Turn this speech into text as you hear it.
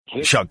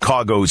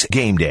Chicago's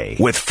Game Day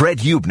with Fred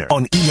Huebner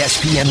on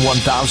ESPN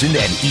 1000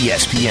 and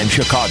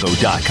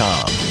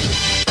ESPNChicago.com.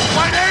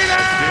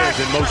 Steals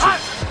in motion.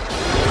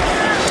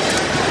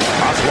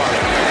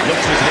 Osweiler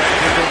looks his way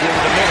and goes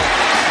over the middle.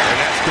 And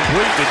that's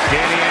complete to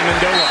Danny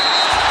Amendola.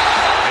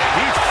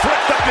 And he's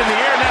flipped up in the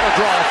air, and that'll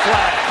draw a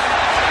flag.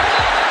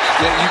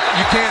 Yeah,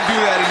 you can't do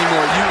that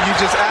anymore. You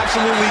just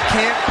absolutely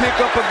can't pick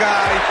up a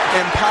guy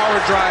and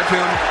power drive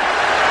him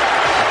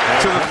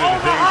to the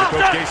things that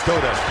Coach Gase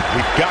told us.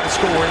 We've got to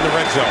score in the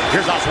red zone.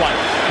 Here's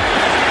Osweiler.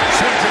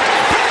 Swings it.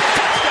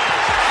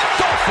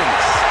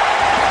 Dolphins.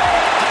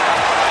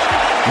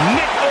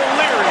 Nick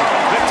O'Leary,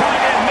 the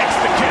tight end, makes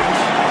the catch.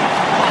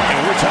 And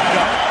we're tied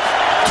up.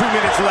 2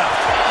 minutes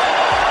left.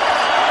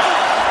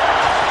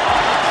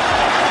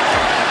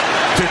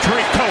 To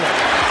Tarik Cohen.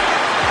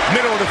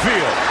 Middle of the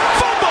field.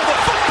 Fumble the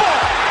football.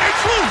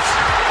 It's loose.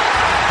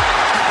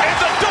 And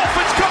the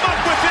Dolphins come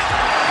up with it.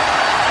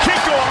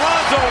 Kiko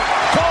Alonso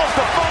calls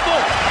the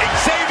fumble.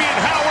 Xavier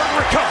Howard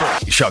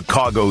recovers.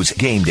 Chicago's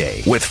Game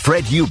Day with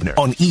Fred Huebner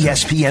on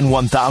ESPN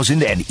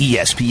 1000 and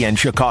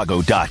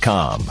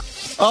ESPNChicago.com.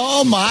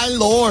 Oh, my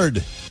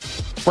Lord.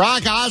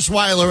 Brock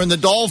Osweiler and the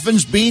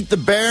Dolphins beat the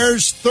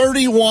Bears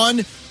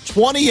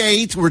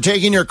 31-28. We're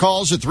taking your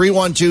calls at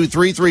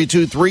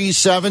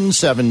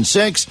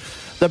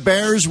 312-332-3776. The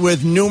Bears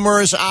with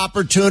numerous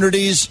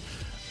opportunities.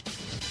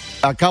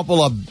 A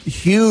couple of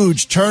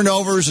huge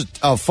turnovers,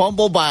 a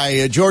fumble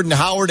by Jordan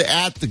Howard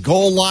at the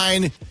goal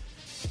line,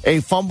 a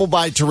fumble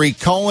by Tarik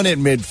Cohen at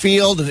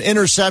midfield, an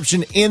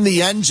interception in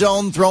the end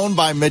zone thrown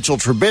by Mitch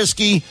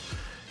Trubsiky,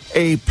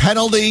 a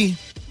penalty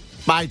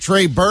by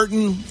Trey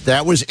Burton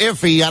that was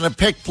iffy on a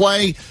pick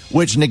play,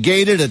 which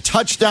negated a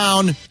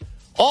touchdown.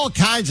 All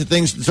kinds of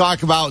things to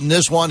talk about in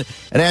this one.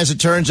 And as it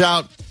turns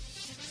out,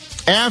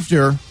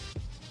 after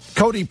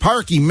Cody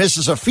Parkey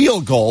misses a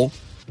field goal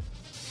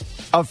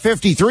of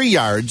 53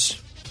 yards,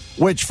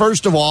 which,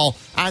 first of all,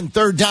 on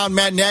third down,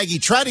 Matt Nagy,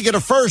 try to get a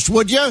first,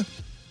 would you?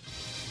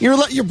 You're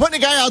putting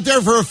a guy out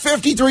there for a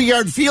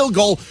 53-yard field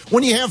goal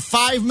when you have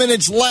 5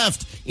 minutes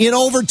left in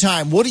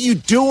overtime. What are you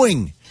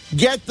doing?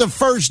 Get the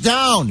first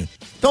down.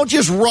 Don't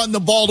just run the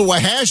ball to a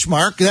hash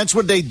mark. That's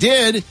what they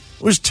did. It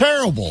was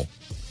terrible.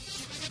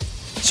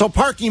 So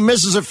Parkey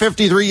misses a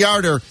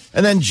 53-yarder,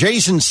 and then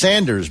Jason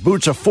Sanders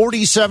boots a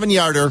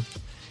 47-yarder,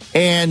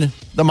 and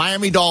the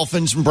Miami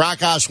Dolphins and Brock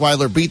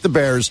Osweiler beat the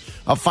Bears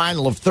a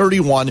final of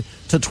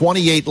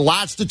 31-28.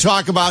 Lots to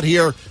talk about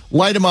here.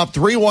 Light them up,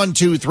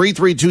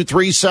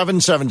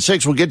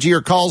 312-332-3776. We'll get to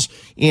your calls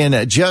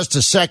in just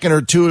a second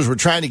or two as we're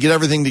trying to get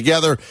everything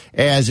together,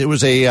 as it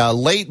was a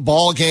late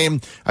ball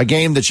game, a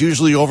game that's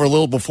usually over a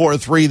little before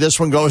 3. This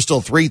one goes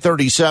till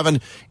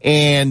 3:37,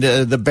 and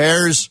the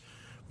Bears,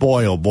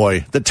 boy, oh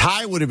boy, the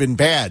tie would have been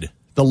bad.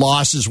 The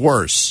loss is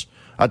worse.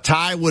 A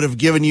tie would have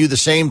given you the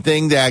same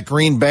thing that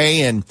Green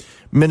Bay and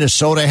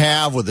Minnesota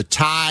have with a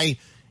tie,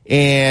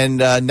 and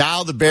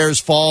now the Bears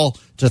fall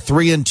to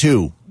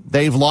 3-2.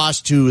 They've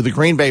lost to the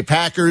Green Bay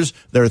Packers.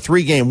 Their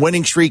 3-game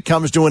winning streak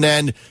comes to an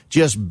end.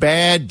 Just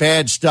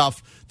bad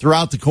stuff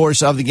throughout the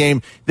course of the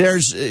game.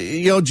 There's,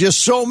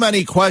 just so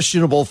many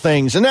questionable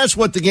things, and that's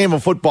what the game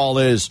of football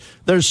is.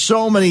 There's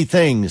so many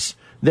things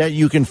that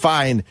you can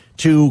find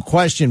to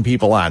question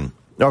people on,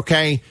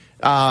 okay?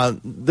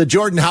 The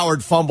Jordan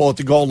Howard fumble at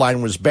the goal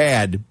line was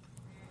bad.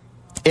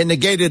 It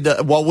negated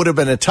what would have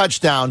been a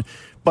touchdown,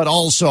 but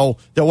also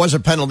there was a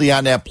penalty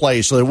on that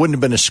play, so there wouldn't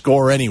have been a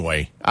score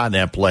anyway on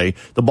that play.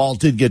 The ball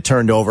did get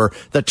turned over.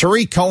 The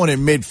Tarik Cohen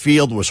in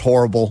midfield was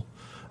horrible,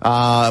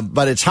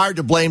 but it's hard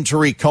to blame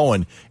Tarik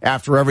Cohen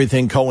after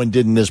everything Cohen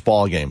did in this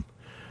ball game.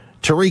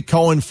 Tarik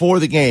Cohen for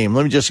the game,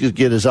 let me just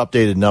get his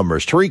updated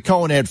numbers. Tarik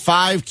Cohen had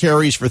 5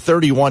 carries for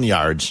 31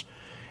 yards.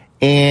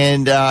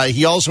 And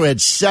he also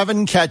had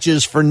 7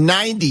 catches for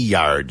 90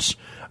 yards.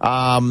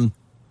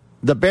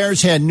 The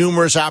Bears had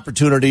numerous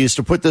opportunities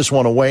to put this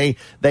one away.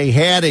 They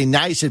had a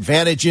nice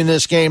advantage in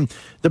this game.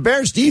 The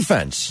Bears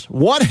defense,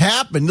 what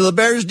happened to the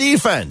Bears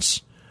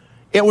defense?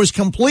 It was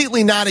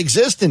completely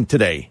non-existent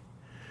today.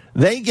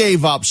 They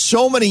gave up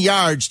so many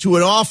yards to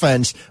an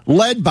offense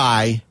led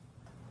by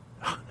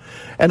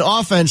Brock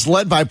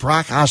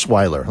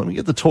Osweiler. Let me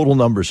get the total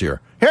numbers here.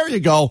 Here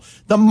you go.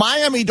 The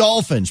Miami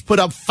Dolphins put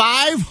up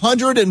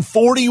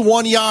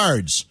 541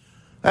 yards.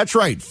 That's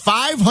right,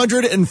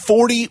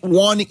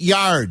 541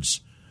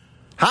 yards.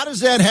 How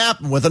does that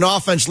happen with an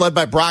offense led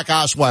by Brock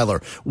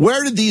Osweiler?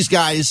 Where did these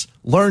guys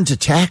learn to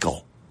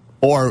tackle?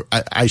 Or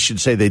I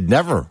should say they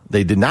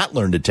did not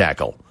learn to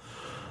tackle.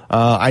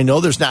 I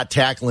know there's not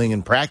tackling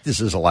in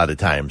practices a lot of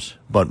times,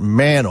 but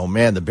man, oh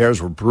man, the Bears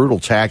were brutal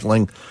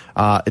tackling.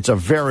 It's a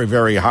very,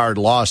 very hard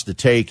loss to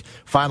take.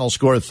 Final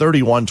score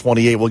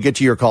 31-28. We'll get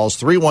to your calls,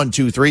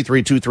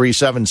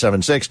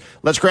 312-332-3776.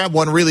 Let's grab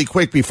one really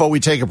quick before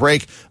we take a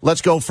break. Let's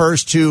go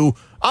first to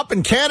up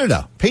in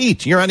Canada.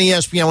 Pete, you're on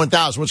ESPN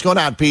 1000. What's going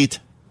on, Pete?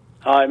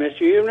 Hi, Mr.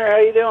 Huebner. How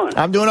you doing?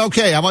 I'm doing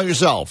okay. How about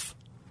yourself?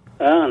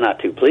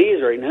 Not too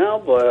pleased right now,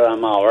 but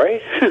I'm all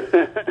right.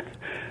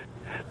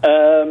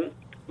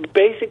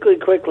 Basically,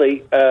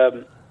 quickly,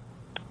 down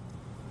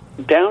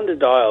the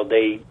dial,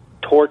 they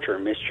torture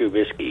Mitch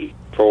Trubisky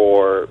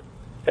for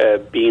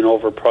being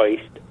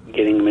overpriced,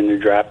 getting him in the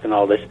draft and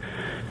all this.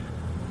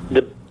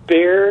 The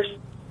Bears'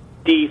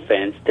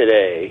 defense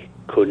today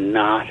could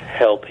not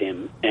help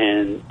him,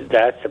 and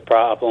that's a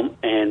problem.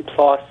 And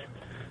plus,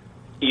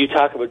 you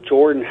talk about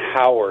Jordan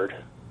Howard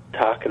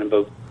talking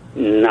about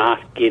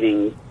not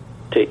getting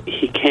to,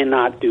 he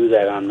cannot do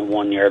that on the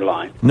 1 yard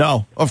line.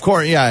 No, of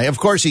course, yeah, of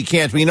course he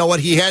can't. But you know what?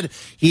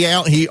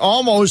 He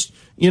almost,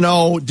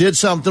 did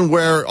something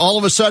where all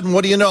of a sudden,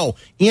 what do you know?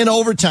 In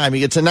overtime,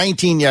 he gets a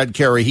 19-yard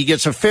carry. He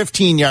gets a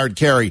 15-yard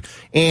carry.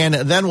 And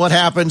then what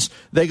happens?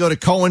 They go to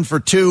Cohen for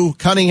 2,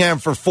 Cunningham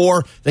for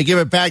 4. They give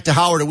it back to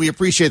Howard, and we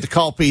appreciate the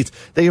call, Pete.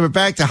 They give it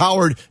back to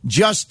Howard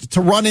just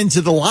to run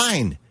into the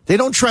line. They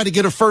don't try to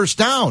get a first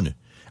down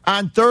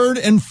on 3rd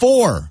and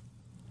 4.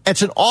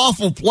 It's an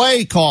awful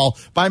play call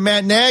by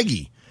Matt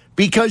Nagy.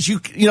 Because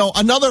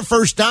another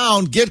first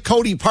down, get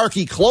Cody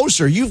Parkey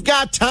closer. You've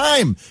got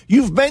time.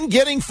 You've been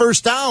getting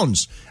first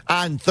downs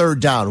on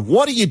 3rd down.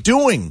 What are you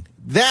doing?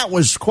 That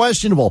was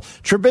questionable.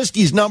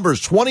 Trubisky's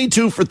numbers,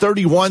 22 for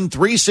 31,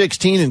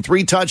 316, and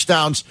 3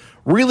 touchdowns.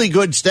 Really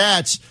good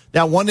stats.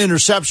 That one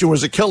interception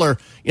was a killer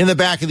in the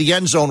back of the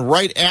end zone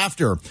right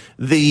after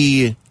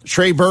the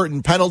Trey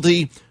Burton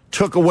penalty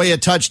took away a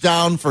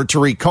touchdown for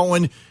Tarik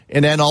Cohen.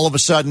 And then all of a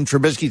sudden,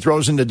 Trubisky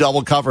throws into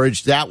double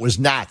coverage. That was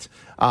not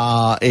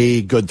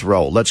a good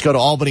throw. Let's go to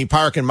Albany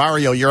Park. And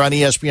Mario, you're on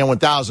ESPN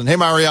 1000. Hey,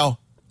 Mario.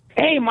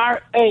 Hey,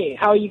 Hey,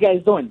 how are you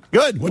guys doing?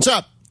 Good. What's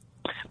up?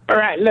 All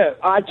right, look,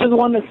 I just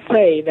want to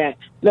say that,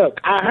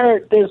 I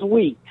heard this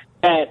week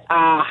that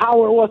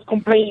Howard was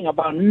complaining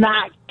about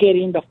not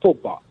getting the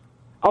football.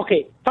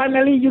 Okay,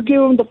 finally you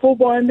give him the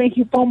football and then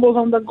he fumbles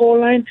on the goal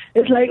line.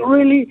 It's like,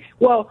 really?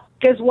 Well,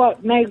 guess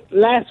what?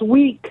 Last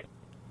week,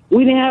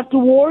 we didn't have to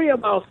worry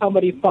about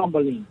somebody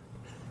fumbling.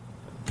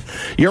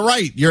 You're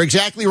right. You're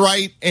exactly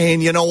right.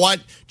 And you know what?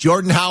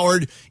 Jordan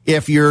Howard,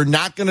 if you're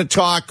not going to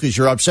talk because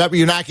you're upset but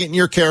you're not getting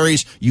your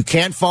carries, you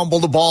can't fumble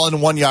the ball in the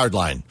 1 yard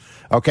line.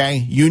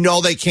 Okay?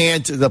 They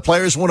can't. The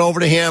players went over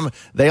to him.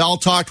 They all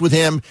talked with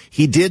him.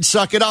 He did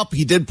suck it up.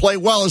 He did play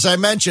well, as I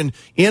mentioned.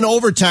 In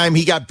overtime,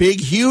 he got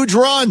big, huge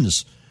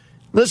runs.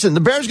 Listen, the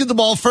Bears get the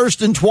ball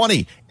 1st and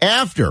 20.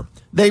 After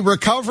they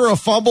recover a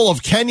fumble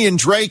of Kenyon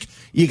Drake,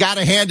 you got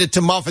to hand it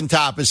to Muffin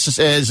Top, as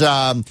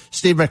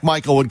Steve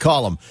McMichael would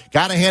call him.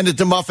 Got to hand it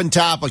to Muffin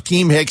Top,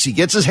 Akeem Hicks. He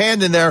gets his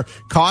hand in there,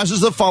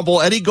 causes the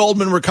fumble. Eddie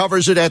Goldman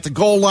recovers it at the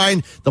goal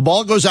line. The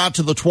ball goes out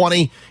to the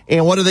 20.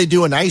 And what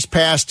do? A nice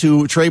pass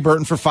to Trey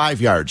Burton for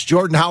 5 yards.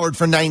 Jordan Howard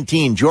for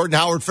 19. Jordan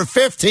Howard for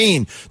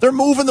 15. They're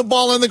moving the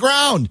ball on the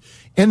ground.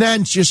 And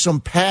then just some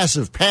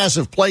passive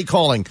play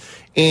calling.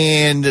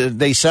 And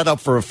they set up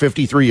for a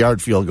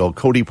 53-yard field goal.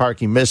 Cody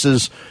Parkey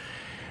misses.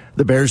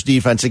 The Bears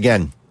defense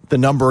again. The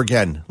number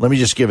again. Let me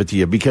just give it to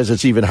you because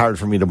it's even hard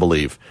for me to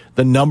believe.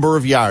 The number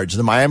of yards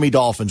the Miami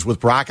Dolphins with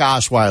Brock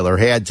Osweiler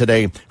had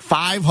today,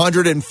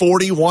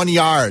 541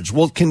 yards.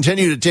 We'll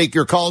continue to take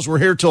your calls. We're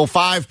here till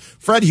 5.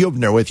 Fred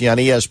Huebner with you on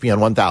ESPN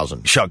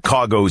 1000.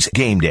 Chicago's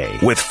Game Day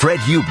with Fred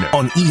Huebner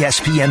on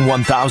ESPN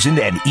 1000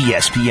 and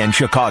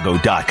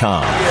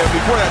ESPNChicago.com. Yeah,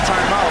 before that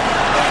timeout,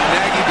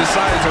 Nagy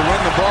decided to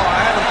run the ball.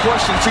 I haven't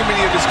questioned too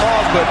many of his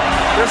calls, but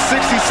there's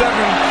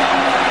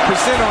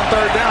 67% on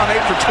 3rd down,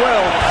 8 for 12.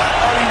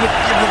 I thought he would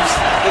give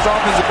his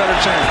offense a better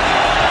chance.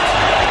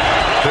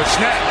 The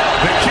snap,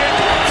 the kick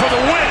for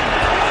the win,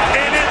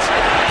 and it's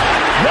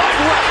wide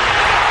right.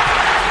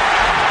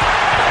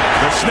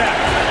 The snap,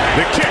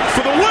 the kick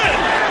for the win.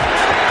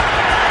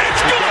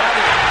 It's good.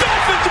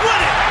 Dolphins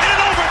win it in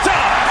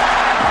overtime.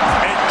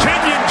 And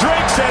Kenyon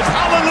Drake says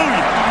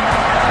hallelujah.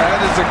 That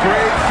is a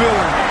great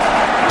feeling.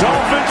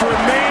 Dolphins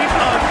remain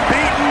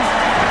unbeaten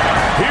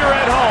here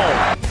at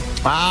home.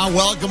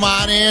 Welcome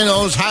on in.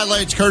 Those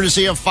highlights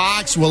courtesy of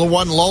Fox. Well, the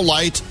one low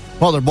light.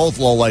 Well, they're both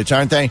low lights,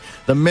 aren't they?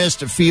 The missed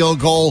field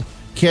goal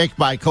kick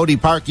by Cody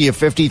Parkey of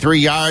 53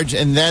 yards,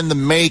 and then the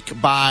make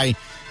by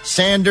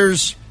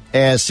Sanders,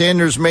 as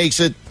Sanders makes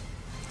it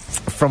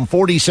from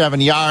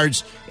 47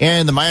 yards,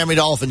 and the Miami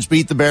Dolphins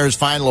beat the Bears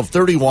final of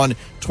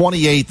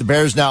 31-28. The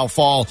Bears now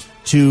fall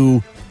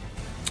to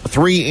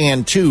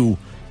 3-2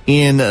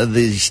 in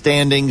the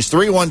standings.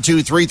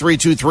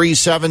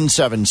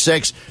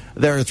 312-332-3776.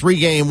 Their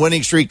 3-game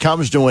winning streak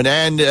comes to an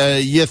end.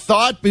 You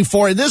thought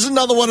before, this is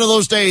another one of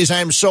those days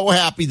I'm so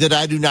happy that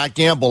I do not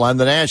gamble on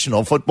the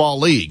National Football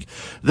League.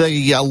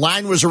 The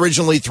line was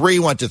originally 3,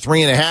 went to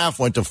 3.5,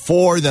 went to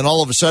 4. Then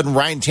all of a sudden,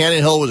 Ryan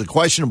Tannehill with a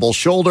questionable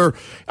shoulder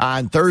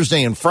on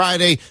Thursday and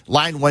Friday.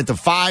 Line went to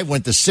 5,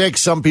 went to 6.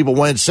 Some people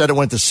said it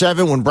went to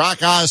 7 when Brock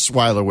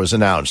Osweiler was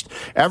announced.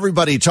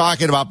 Everybody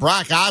talking about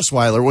Brock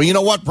Osweiler. Well, you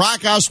know what?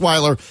 Brock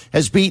Osweiler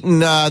has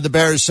beaten the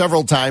Bears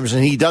several times,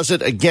 and he does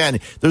it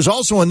again. There's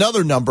also another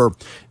number.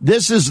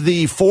 This is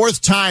the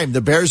 4th time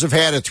the Bears have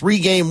had a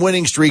 3-game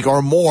winning streak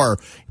or more,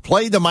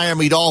 played the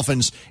Miami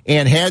Dolphins,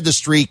 and had the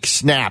streak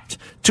snapped.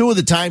 2 of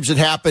the times it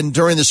happened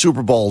during the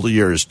Super Bowl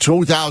years,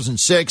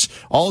 2006,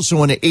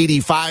 also in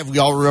 85. We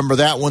all remember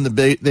that one.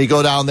 They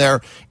go down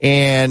there,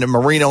 and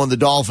Marino and the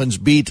Dolphins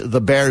beat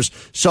the Bears.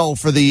 So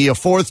for the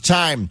 4th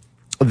time,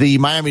 the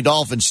Miami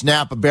Dolphins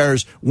snap a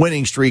Bears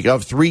winning streak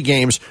of 3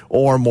 games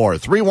or more.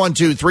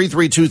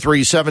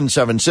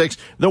 312-332-3776.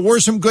 There were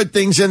some good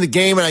things in the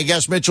game, and I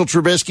guess Mitchell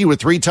Trubisky with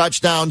 3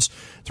 touchdowns,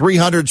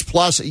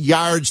 300-plus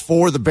yards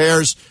for the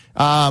Bears.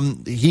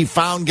 He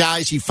found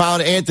guys. He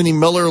found Anthony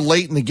Miller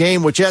late in the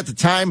game, which at the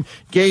time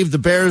gave the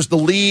Bears the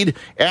lead.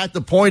 At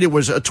the point, it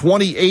was a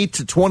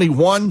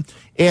 28-21.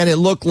 And it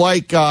looked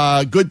like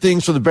good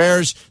things for the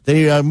Bears.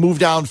 They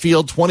moved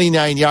downfield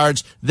 29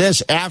 yards.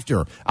 This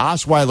after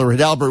Osweiler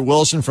hit Albert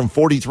Wilson from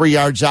 43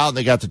 yards out.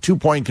 They got the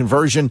 2-point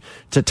conversion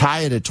to tie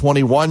it at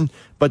 21.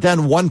 But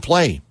then one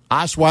play,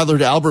 Osweiler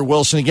to Albert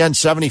Wilson again,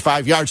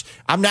 75 yards.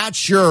 I'm not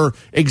sure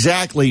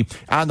exactly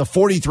on the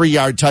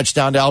 43-yard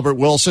touchdown to Albert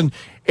Wilson.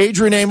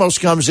 Adrian Amos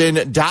comes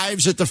in,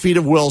 dives at the feet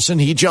of Wilson.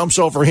 He jumps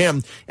over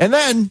him. And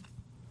then,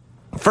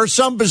 for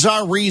some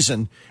bizarre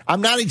reason,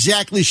 I'm not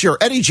exactly sure,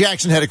 Eddie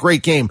Jackson had a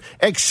great game,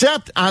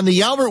 except on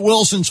the Albert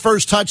Wilson's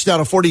first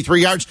touchdown of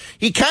 43 yards,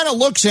 he kind of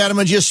looks at him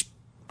and just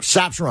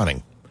stops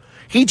running.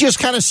 He just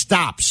kind of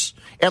stops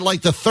at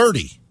like the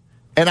 30.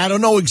 And I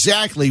don't know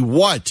exactly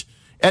what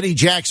Eddie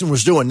Jackson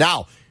was doing.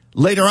 Now,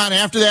 later on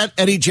after that,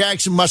 Eddie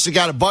Jackson must have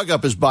got a bug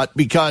up his butt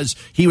because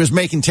he was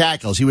making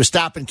tackles. He was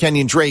stopping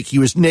Kenyon Drake. He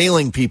was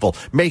nailing people,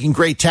 making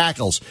great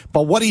tackles.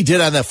 But what he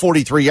did on that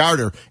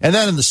 43-yarder and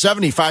then in the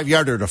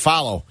 75-yarder to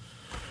follow,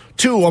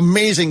 2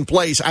 amazing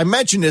plays. I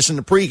mentioned this in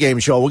the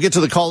pregame show. We'll get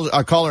to the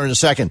caller in a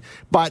second.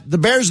 But the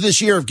Bears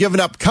this year have given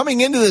up, coming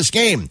into this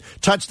game,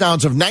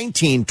 touchdowns of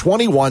 19,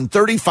 21,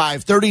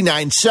 35,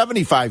 39,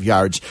 75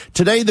 yards.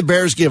 Today, the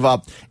Bears give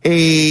up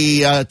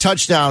a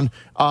touchdown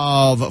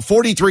of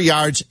 43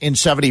 yards and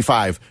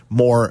 75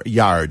 more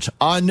yards.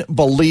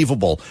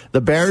 Unbelievable. The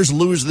Bears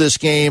lose this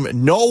game.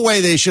 No way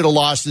they should have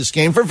lost this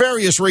game for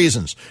various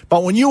reasons.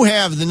 But when you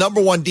have the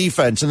number 1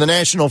 defense in the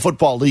National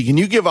Football League and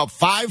you give up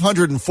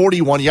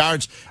 541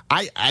 yards,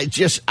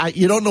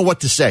 you don't know what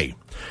to say.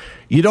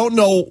 You don't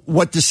know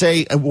what to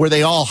say. Were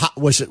they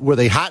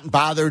hot and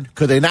bothered?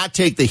 Could they not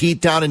take the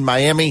heat down in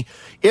Miami?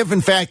 If,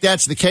 in fact,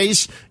 that's the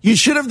case, you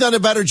should have done a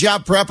better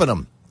job prepping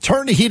them.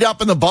 Turn the heat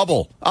up in the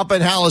bubble, up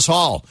in Hallis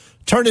Hall.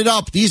 Turn it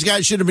up. These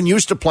guys should have been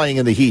used to playing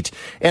in the heat.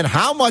 And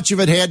how much of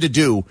it had to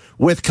do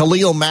with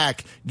Khalil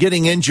Mack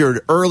getting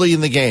injured early in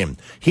the game?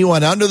 He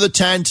went under the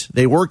tent.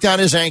 They worked on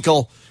his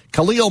ankle.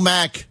 Khalil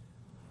Mack,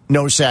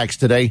 no sacks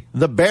today.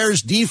 The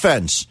Bears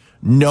defense,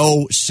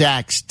 no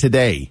sacks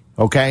today.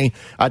 Okay?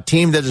 A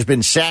team that has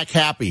been sack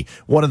happy.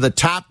 One of the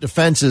top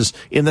defenses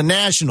in the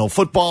National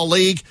Football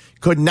League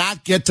could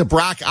not get to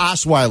Brock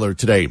Osweiler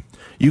today.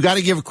 You got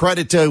to give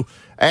credit to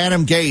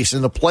Adam Gase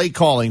and the play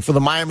calling for the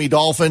Miami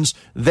Dolphins.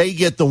 They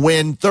get the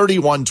win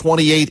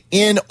 31-28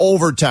 in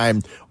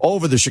overtime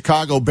over the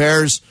Chicago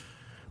Bears.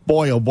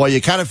 Boy, oh boy,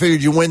 you kind of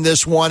figured you win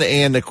this one,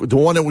 and the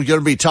one that was going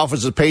to be tough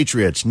was the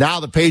Patriots.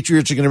 Now the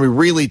Patriots are going to be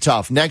really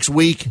tough. Next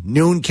week,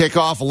 noon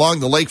kickoff along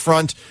the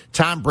lakefront.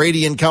 Tom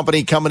Brady and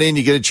company coming in.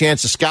 You get a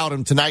chance to scout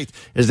them tonight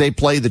as they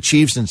play the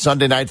Chiefs in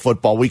Sunday Night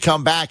Football. We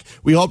come back.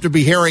 We hope to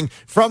be hearing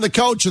from the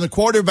coach and the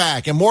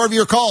quarterback and more of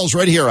your calls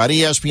right here on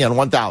ESPN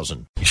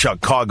 1000.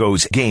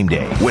 Chicago's Game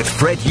Day with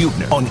Fred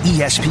Huebner on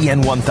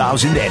ESPN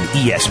 1000 and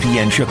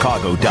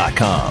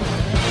ESPNChicago.com.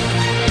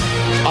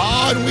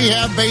 And we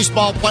have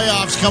baseball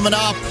playoffs coming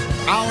up.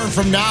 Hour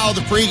from now,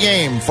 the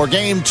pregame for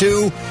Game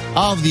 2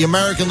 of the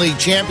American League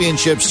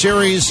Championship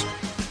Series.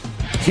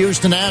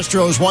 Houston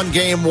Astros won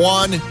Game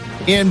 1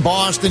 in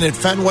Boston at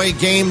Fenway.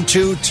 Game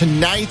 2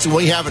 tonight.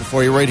 We have it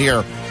for you right here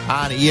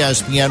on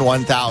ESPN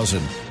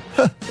 1000.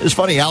 It's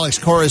funny, Alex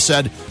Cora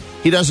said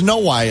he doesn't know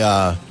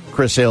why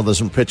Chris Sale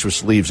doesn't pitch with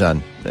sleeves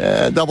on.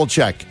 Double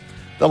check.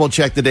 Double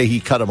check the day he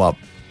cut him up.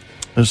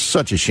 It's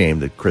such a shame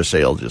that Chris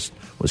Sale just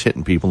was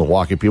hitting people and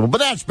walking people. But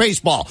that's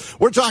baseball.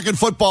 We're talking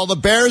football. The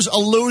Bears, a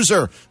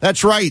loser.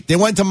 That's right. They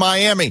went to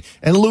Miami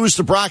and lose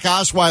to Brock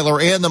Osweiler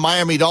and the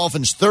Miami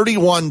Dolphins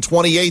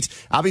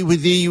 31-28. I'll be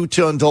with you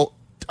until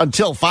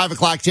 5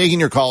 o'clock taking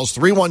your calls,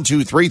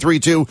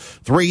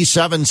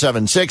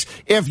 312-332-3776.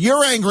 If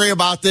you're angry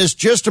about this,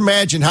 just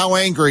imagine how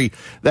angry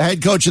the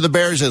head coach of the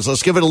Bears is.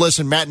 Let's give it a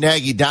listen. Matt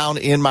Nagy down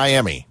in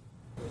Miami.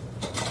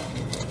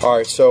 All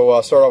right, so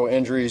start out with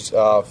injuries.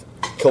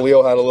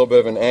 Khalil had a little bit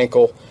of an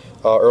ankle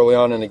early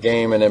on in the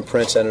game, and then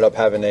Prince ended up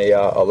having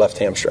a left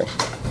hamstring.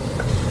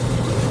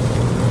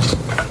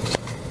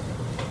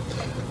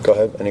 Go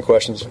ahead. Any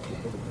questions? A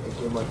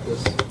game like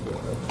this, you've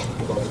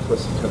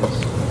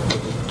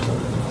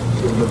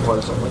been part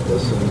of something like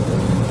this, and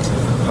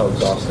how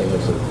exhausting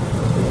is it?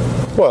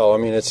 Well, I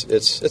mean,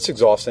 it's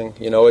exhausting.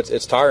 You know,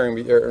 it's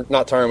tiring, or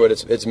not tiring, but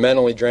it's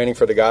mentally draining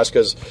for the guys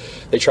because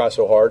they try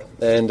so hard.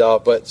 And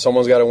but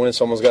someone's got to win,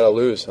 someone's got to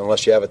lose,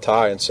 unless you have a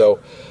tie. And so,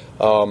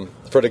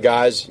 for the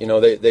guys, you know,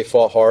 they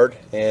fought hard,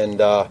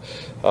 and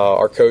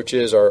our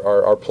coaches,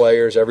 our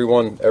players,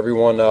 everyone,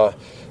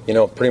 you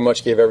know, pretty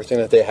much gave everything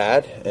that they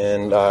had.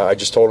 And I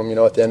just told them, you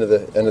know, at the end of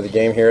the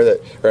game here, that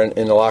or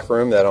in the locker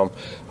room, that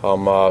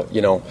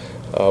you know,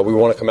 we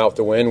want to come out with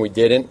the win. We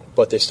didn't,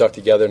 but they stuck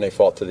together and they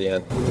fought to the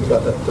end. You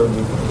got that third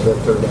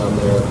down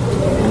there,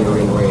 and you're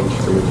in range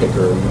for your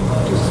kicker.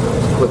 You just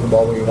put the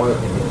ball where you want it,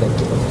 and you think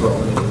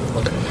throwing it?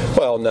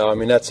 Well, no, I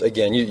mean, that's,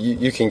 again,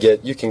 you can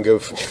go,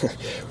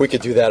 we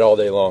could do that all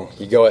day long.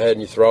 You go ahead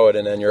and you throw it,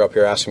 and then you're up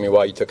here asking me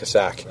why you took a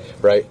sack,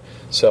 right?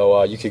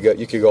 So you could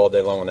go all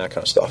day long on that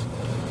kind of stuff.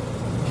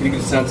 Can you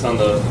get a sense on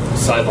the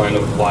sideline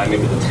of why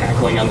maybe the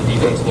tackling on the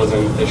defense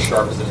wasn't as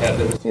sharp as it had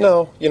been?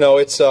 No,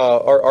 it's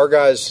our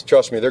guys,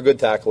 trust me, they're good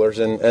tacklers,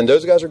 and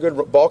those guys are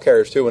good ball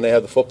carriers too when they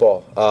have the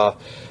football.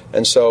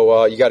 And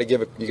so you got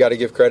to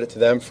give credit to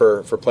them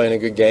for playing a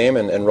good game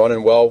and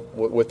running well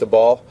with the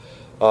ball.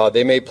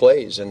 They made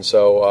plays, and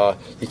so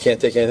you can't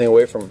take anything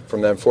away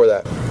from them for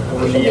that.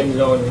 On the end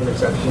zone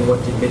interception,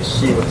 what did Mitch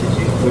see? What did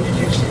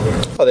you see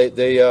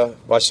there?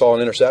 I saw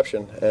an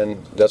interception,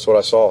 and that's what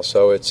I saw.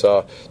 So it's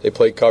they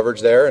played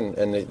coverage there,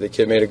 and the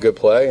kid made a good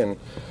play, and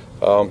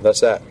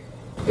that's that.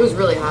 It was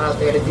really hot out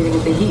there. Do you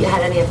think the heat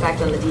had any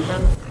effect on the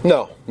defense?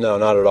 No,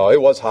 not at all.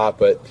 It was hot,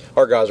 but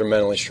our guys are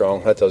mentally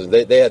strong. That doesn't.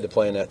 They had to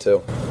play in that too.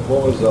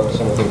 What was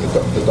some of the things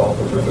that the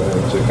Dolphins were doing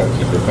to kind of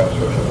keep your pass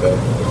rush at bay?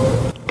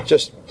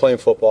 Just playing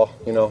football,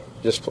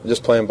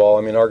 just playing ball.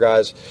 I mean, our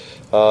guys.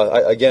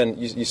 Again,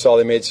 you saw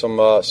they made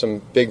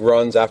some big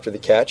runs after the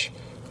catch,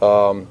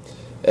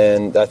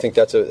 and I think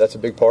that's a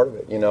big part of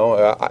it.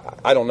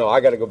 I don't know. I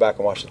got to go back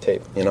and watch the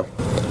tape. At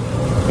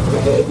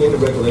the end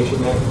of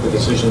regulation, the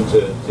decision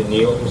to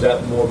kneel, was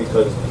that more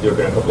because there were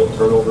going to be a couple of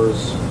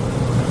turnovers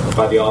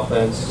by the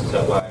offense? Is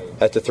that why?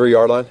 At the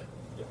 3-yard line?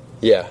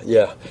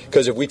 Yeah.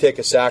 Because if we take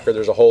a sack or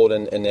there's a hold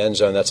in the end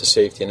zone, that's a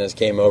safety, and it's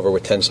game over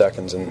with 10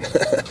 seconds. And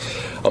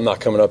I'm not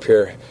coming up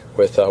here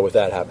with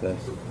that happening.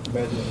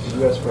 Did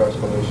you ask for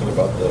explanation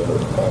about the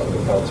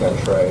penalty on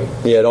Trey?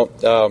 Yeah,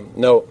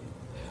 no,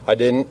 I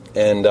didn't,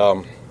 and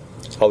I'll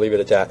leave it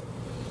at that.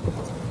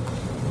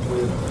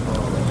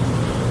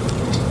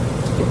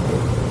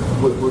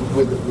 With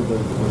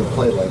a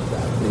play like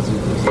that, is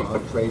it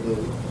on Trey to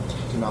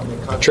not make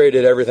contact? Trey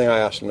did everything I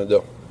asked him to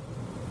do.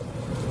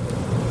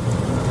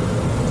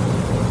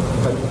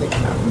 How do you think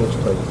Mitch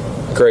played?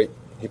 Great.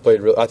 He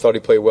played. I thought he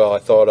played well. I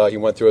thought he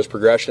went through his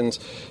progressions.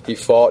 He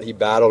fought. He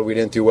battled. We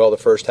didn't do well the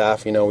first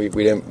half. We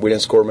didn't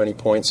score many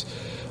points.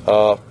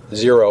 0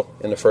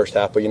 in the first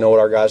half. But you know what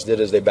our guys did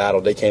is they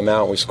battled. They came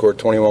out and we scored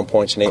 21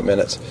 points in 8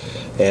 minutes.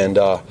 And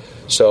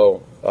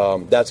so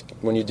that's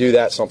when you do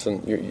that,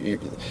 something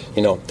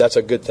that's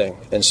a good thing.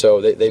 And so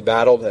they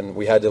battled, and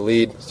we had to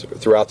lead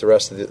throughout the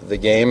rest of the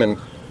game. And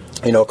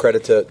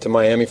credit to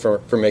Miami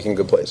for making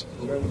good plays.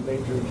 Were there any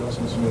major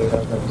adjustments you made at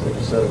halftime? Like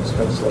you said,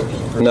 expense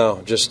selection?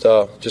 No,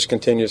 just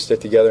continue to stick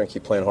together and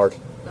keep playing hard.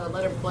 The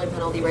Leonard Floyd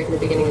penalty right in the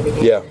beginning of the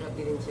game ended up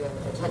leading to a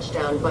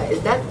touchdown. But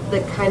is that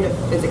the kind of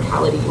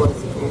physicality you want to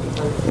see from your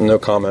defense? No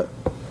comment.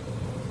 Did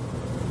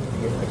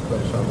you get an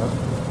explanation on that?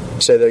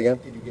 Say that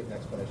again? Did you get an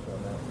explanation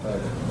on that?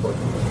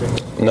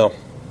 No.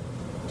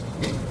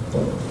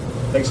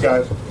 Thanks,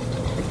 guys.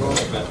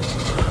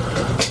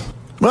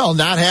 Well,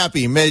 not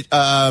happy.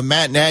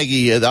 Matt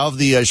Nagy of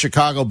the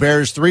Chicago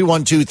Bears,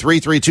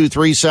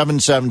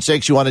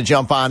 312-332-3776. You want to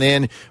jump on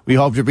in. We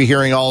hope to be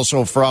hearing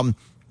also from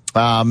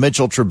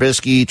Mitchell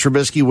Trubisky.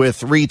 Trubisky with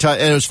 3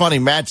 touchdowns. And it was funny.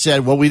 Matt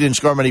said, well, we didn't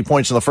score many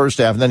points in the first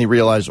half. And then he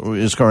realized we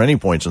didn't score any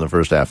points in the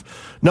first half.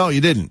 No, you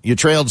didn't. You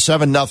trailed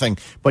 7-0,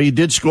 but you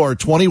did score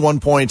 21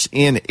 points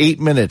in 8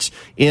 minutes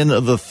in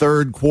the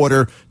third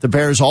quarter. The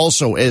Bears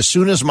also, as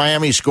soon as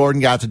Miami scored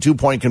and got the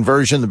 2-point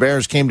conversion, the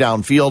Bears came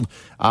downfield.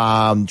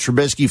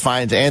 Trubisky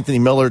finds Anthony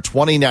Miller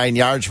 29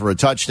 yards for a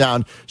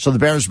touchdown. So the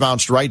Bears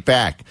bounced right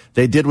back.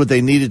 They did what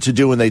they needed to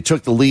do, and they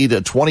took the lead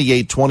at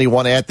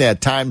 28-21 at that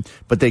time,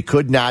 but they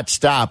could not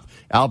stop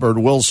Albert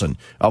Wilson.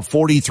 A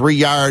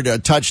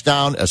 43-yard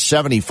touchdown, a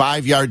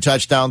 75-yard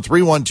touchdown,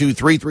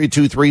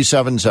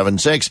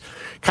 312-332-3776.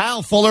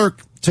 Kyle Fuller,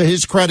 to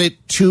his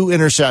credit, 2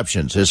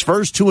 interceptions. His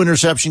first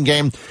 2-interception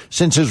game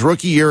since his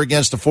rookie year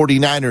against the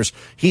 49ers.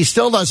 He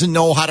still doesn't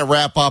know how to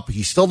wrap up.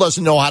 He still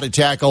doesn't know how to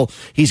tackle.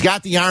 He's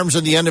got the arms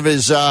on the end of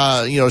his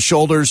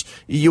shoulders.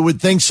 You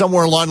would think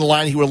somewhere along the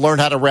line he would learn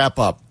how to wrap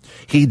up.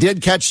 He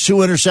did catch 2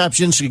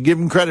 interceptions. You give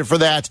him credit for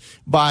that,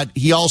 but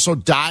he also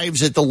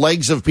dives at the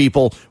legs of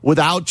people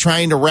without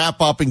trying to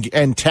wrap up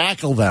and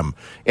tackle them.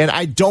 And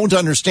I don't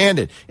understand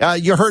it.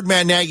 You heard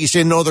Matt Nagy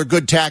say, no, they're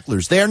good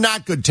tacklers. They are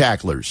not good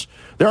tacklers.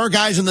 There are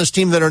guys on this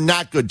team that are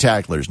not good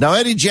tacklers. Now,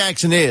 Eddie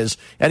Jackson is,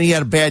 and he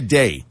had a bad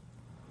day,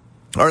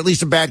 or at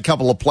least a bad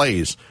couple of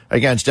plays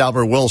against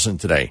Albert Wilson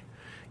today.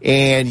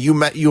 And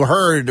you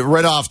heard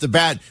right off the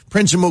bat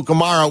Prince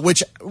Amukamara,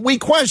 which we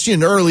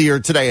questioned earlier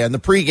today on the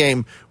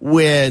pregame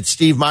with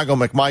Steve Mago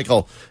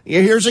McMichael.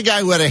 Here's a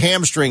guy who had a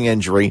hamstring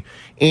injury,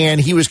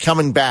 and he was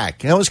coming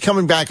back. And he was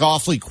coming back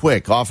awfully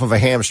quick off of a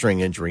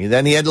hamstring injury. And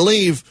then he had to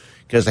leave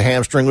because the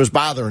hamstring was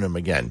bothering him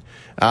again.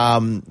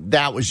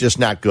 That was just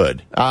not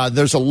good.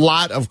 There's a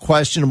lot of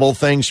questionable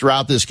things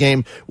throughout this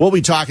game. We'll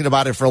be talking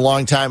about it for a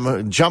long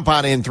time. Jump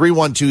on in,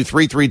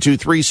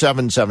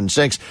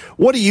 312-332-3776.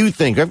 What do you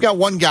think? I've got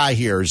one guy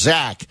here,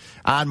 Zach,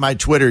 on my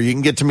Twitter. You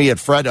can get to me at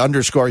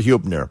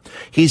Fred_Huebner.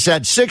 He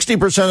said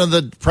 60%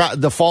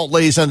 of the fault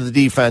lays on the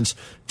defense,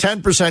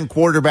 10%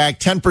 quarterback,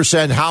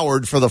 10%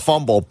 Howard for the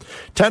fumble,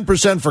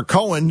 10% for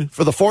Cohen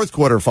for the fourth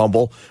quarter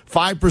fumble,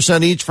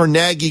 5% each for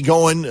Nagy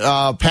going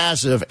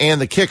passive,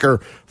 and the kicker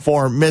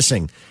for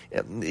missing.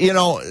 You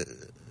know,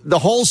 the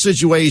whole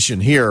situation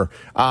here,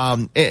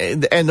 and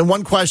the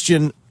one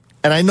question,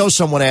 and I know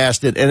someone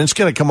asked it, and it's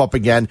going to come up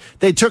again.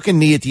 They took a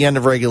knee at the end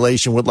of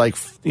regulation with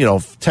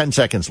 10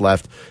 seconds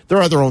left.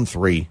 They're on their own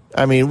 3.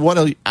 I mean,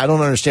 I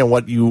don't understand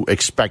what you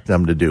expect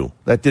them to do.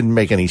 That didn't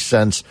make any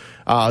sense.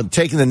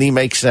 Taking the knee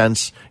makes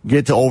sense.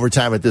 Get to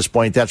overtime at this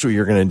point. That's what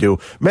you're going to do.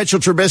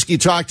 Mitchell Trubisky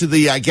talked to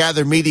the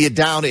Gather media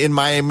down in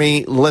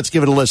Miami. Let's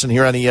give it a listen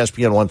here on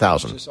ESPN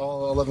 1000. Just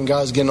all 11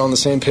 guys getting on the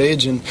same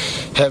page and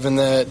having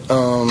that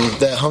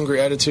hungry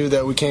attitude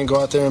that we can't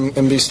go out there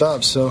and be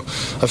stopped. So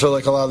I feel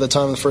like a lot of the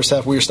time in the first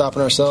half we were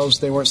stopping ourselves.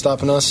 They weren't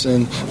stopping us.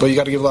 But you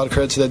got to give a lot of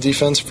credit to that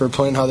defense for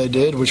playing how they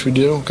did, which we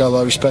do. Got a lot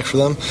of respect for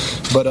them.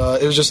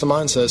 But it was just the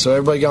mindset. So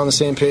everybody got on the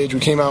same page. We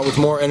came out with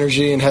more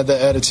energy and had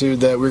that attitude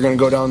that we were going to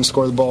go down and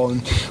score the ball,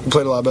 and we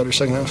played a lot better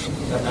second half.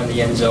 On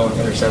the end zone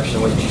interception,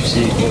 what did you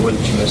see and what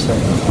did you miss there?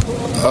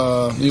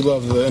 You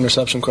love the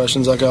interception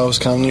questions. Like I was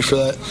counting you for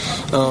that.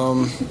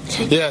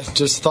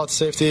 Just thought the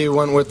safety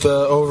went with the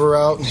over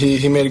route.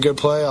 He made a good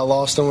play. I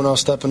lost him when I was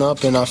stepping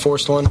up, and I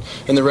forced one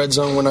in the red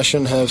zone when I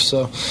shouldn't have.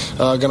 So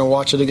going to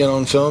watch it again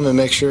on film and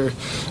make sure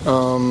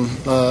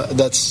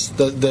that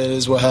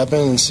is what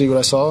happened and see what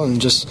I saw.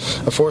 And just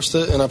I forced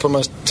it, and I put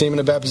my team in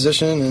a bad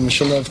position and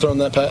shouldn't have thrown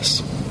that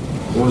pass.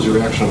 What was your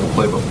reaction to the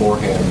play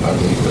beforehand on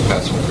the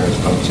pass interference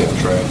penalty on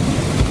Trey?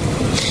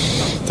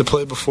 The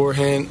play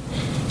beforehand,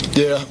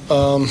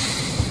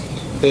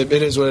 it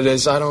is what it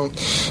is. I don't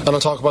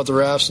talk about the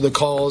refs, the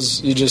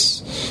calls. You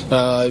just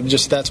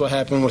that's what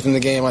happened within the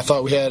game. I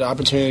thought we had an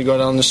opportunity to go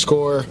down the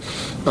score,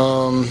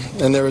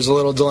 and there was a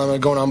little dilemma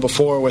going on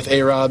before with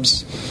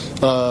A-Rob's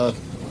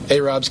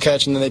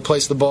catch, and then they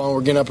place the ball, and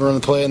we're getting up and run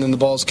the play, and then the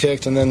ball's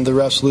kicked, and then the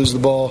refs lose the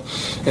ball.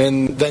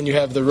 And then you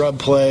have the rub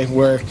play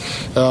where,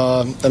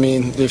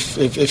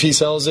 if he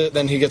sells it,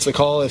 then he gets the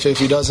call. If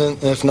he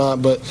doesn't, if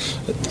not. But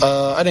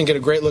I didn't get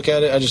a great look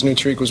at it. I just knew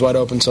Tarik was wide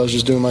open, so I was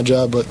just doing my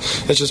job. But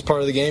it's just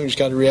part of the game. You just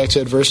got to react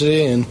to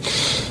adversity and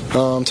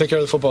take care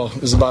of the football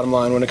is the bottom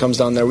line when it comes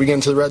down there. We get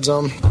into the red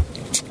zone.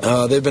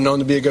 They've been known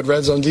to be a good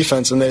red zone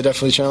defense, and they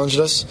definitely challenged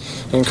us,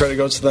 and credit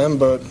goes to them,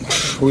 but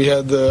we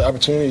had the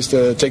opportunities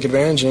to take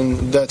advantage,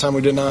 and that time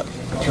we did not.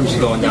 In terms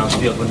of going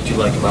downfield, what did you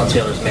like about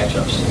Taylor's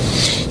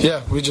matchups?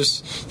 Yeah,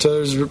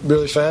 Taylor's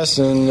really fast,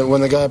 and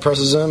when the guy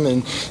presses him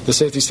and the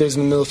safety stays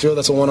in the middle of the field,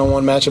 that's a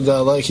one-on-one matchup that I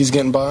like. He's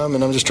getting by him,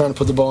 and I'm just trying to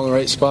put the ball in the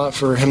right spot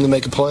for him to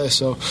make a play.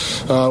 So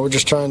we're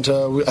just trying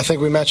to I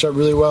think we match up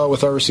really well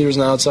with our receivers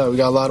on the outside. We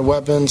got a lot of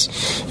weapons,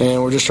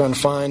 and we're just trying to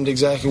find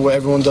exactly what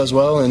everyone does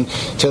well, and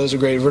Taylor's a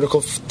great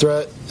vertical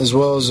threat as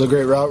well as a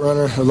great route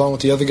runner along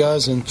with the other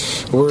guys, and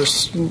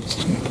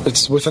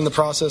it's within the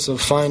process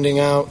of finding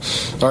out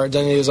our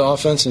identity as an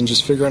offense and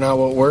just figuring out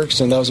what works,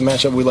 and that was a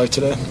matchup we liked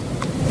today.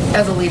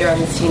 As a leader on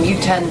this team, you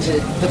tend to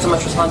put so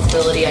much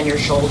responsibility on your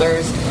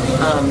shoulders.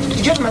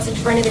 Did you have a message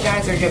for any of the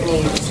guys, or do you have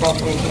any small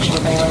communication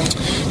with anyone?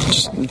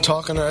 Just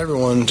talking to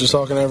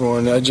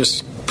everyone. I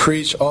just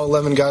preach all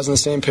 11 guys on the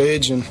same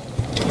page, and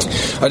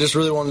I just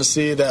really wanted to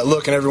see that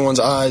look in everyone's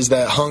eyes,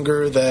 that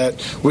hunger, that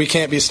we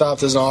can't be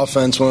stopped as an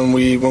offense when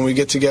we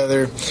get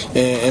together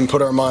and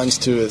put our minds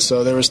to it.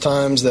 So there was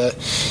times that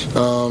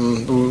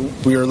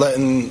we were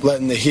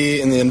letting the heat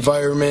and the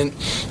environment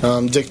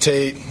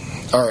dictate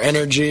our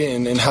energy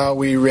and how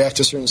we react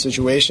to certain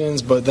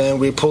situations, but then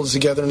we pulled it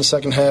together in the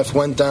second half,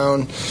 went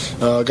down,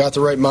 got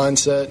the right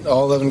mindset,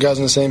 all 11 guys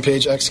on the same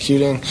page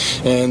executing,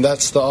 and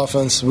that's the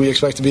offense we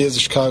expect to be as the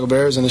Chicago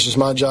Bears, and it's just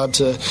my job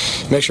to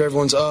make sure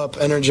everyone's up,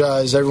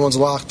 energized, everyone's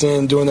locked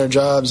in, doing their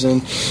jobs,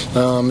 and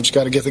just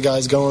got to get the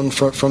guys going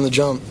from the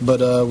jump.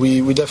 But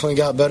we definitely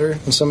got better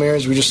in some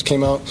areas. We just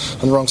came out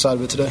on the wrong side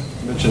of it today.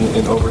 You mentioned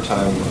in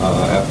overtime,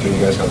 after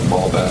you guys got the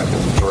ball back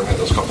and Jordan had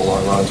those couple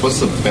long runs, what's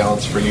the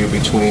balance for you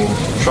between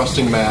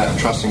trusting Matt and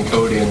trusting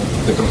Cody and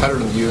the competitor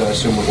in you that I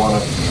assume would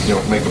want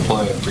to make a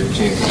play for your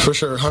team? For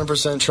sure,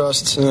 100%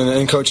 trust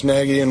in Coach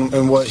Nagy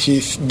and what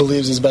he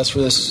believes is best for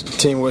this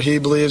team. What he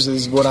believes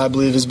is what I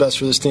believe is best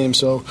for this team.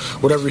 So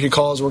whatever he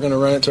calls, we're going to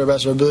run it to our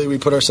best of our ability. We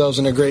put ourselves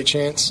in a great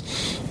chance,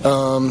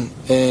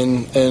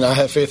 and I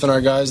have faith in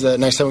our guys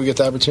that next time we get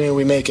the opportunity,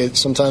 we make it.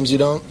 Sometimes you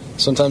don't.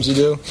 Sometimes you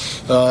do.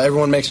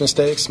 Everyone makes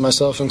mistakes,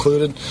 myself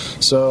included.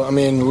 So, I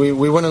mean, we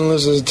win and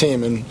lose as a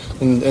team, and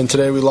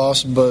today we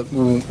lost, but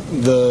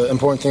the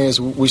important thing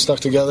is we stuck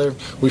together.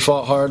 We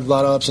fought hard, a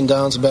lot of ups and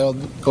downs,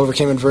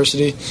 overcame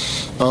adversity.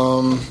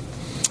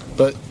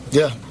 But,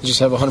 yeah, just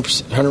have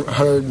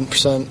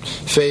 100%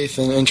 faith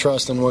and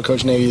trust in what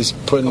Coach Nagy is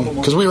putting,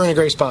 because we were in a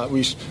great spot.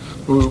 We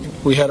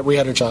had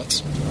our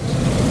shots.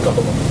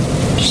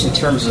 Just in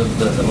terms of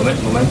the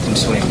momentum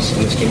swings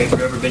in this game, have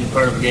you ever been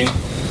part of a game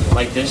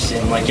like this,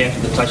 and like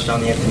after the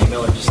touchdown, the Anthony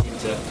Miller just seemed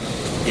to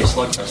a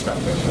slugfest out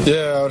there.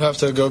 Yeah, I would have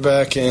to go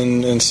back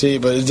and see,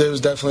 but it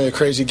was definitely a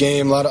crazy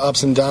game, a lot of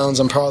ups and downs.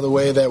 I'm proud of the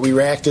way that we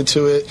reacted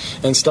to it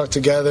and stuck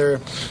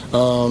together.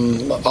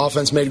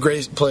 Offense made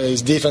great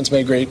plays, defense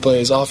made great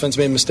plays, offense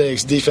made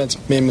mistakes, defense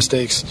made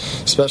mistakes.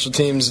 Special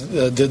teams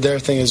did their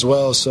thing as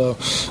well, so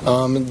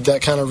that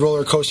kind of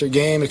roller coaster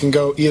game, it can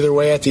go either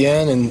way at the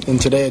end,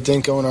 and today it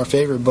didn't go in our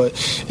favor, but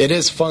it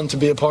is fun to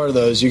be a part of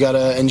those. You got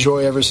to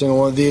enjoy every single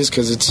one of these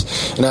because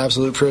it's an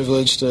absolute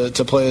privilege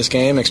to play this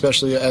game,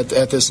 especially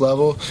at this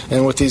level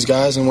and with these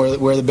guys and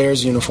wear the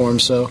Bears uniform.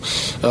 So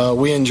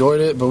we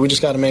enjoyed it, but we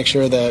just got to make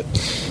sure that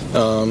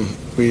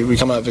we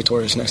come out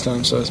victorious next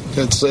time. So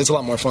it's a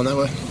lot more fun that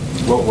way.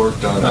 What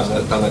worked on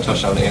that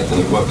touchdown to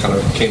Anthony? What kind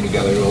of came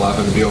together to allow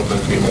him to be open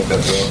for you to make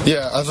that throw?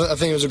 Yeah, I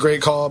think it was a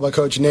great call by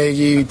Coach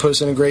Nagy. He put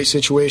us in a great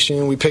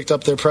situation. We picked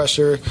up their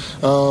pressure.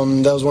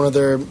 That was one of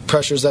their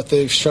pressures that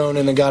they've shown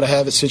in a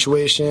got-to-have-it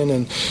situation.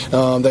 And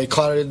they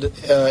clouded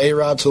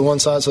A-Rob to the one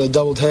side, so they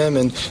doubled him,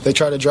 and they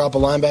tried to drop a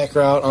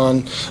linebacker out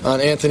on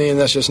Anthony, and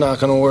that's just not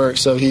going to work.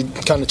 So he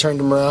kind of turned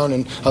him around,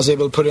 and I was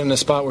able to put him in a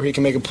spot where he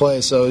can make a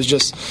play. So it was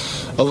just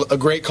a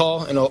great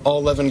call, and all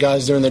 11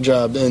 guys doing their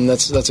job, and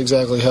that's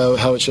exactly how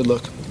it should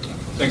look.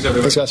 Thanks,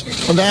 everybody. Thanks,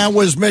 guys. Well, that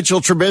was Mitchell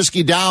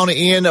Trubisky down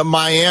in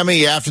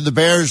Miami after the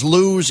Bears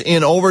lose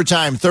in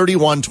overtime,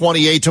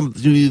 31-28 to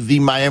the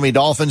Miami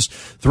Dolphins.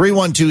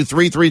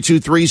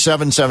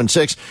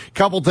 312-332-3776.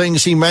 Couple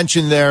things he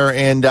mentioned there,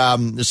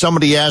 and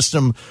somebody asked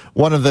him,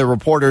 one of the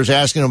reporters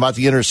asking him about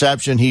the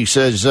interception. He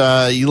says,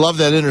 you love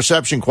that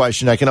interception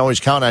question. I can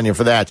always count on you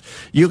for that.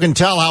 You can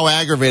tell how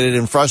aggravated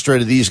and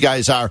frustrated these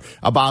guys are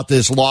about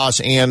this loss,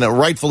 and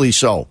rightfully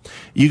so.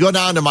 You go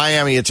down to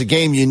Miami, it's a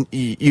game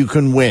you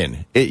can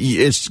win.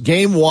 It's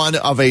game one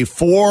of a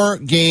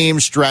 4-game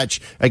stretch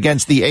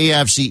against the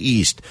AFC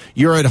East.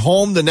 You're at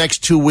home the next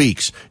 2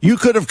 weeks. You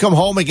could have come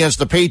home against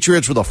the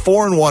Patriots with a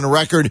 4-1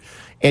 record,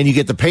 and you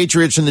get the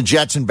Patriots and the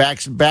Jets in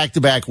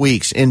back-to-back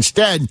weeks.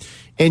 Instead,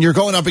 and you're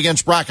going up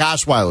against Brock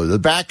Osweiler, the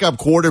backup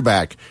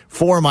quarterback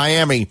for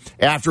Miami,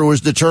 after it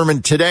was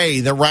determined today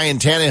that Ryan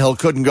Tannehill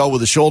couldn't go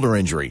with a shoulder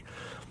injury.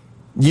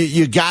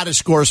 You got to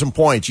score some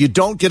points. You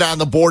don't get on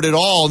the board at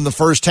all in the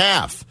first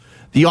half.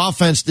 The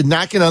offense did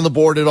not get on the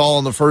board at all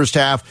in the first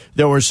half.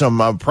 There were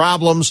some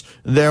problems.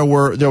 There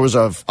was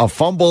a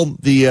fumble,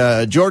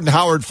 the Jordan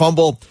Howard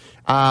fumble.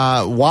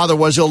 While there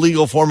was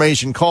illegal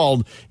formation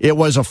called, it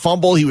was a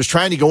fumble. He was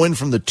trying to go in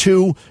from the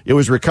 2. It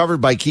was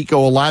recovered by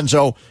Kiko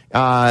Alonso.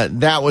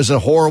 That was a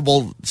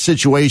horrible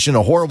situation,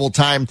 a horrible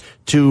time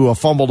to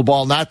fumble the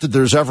ball. Not that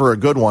there's ever a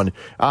good one.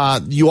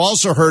 You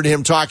also heard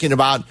him talking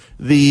about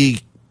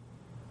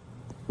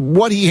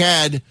what he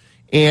had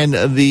and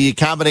the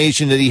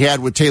combination that he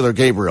had with Taylor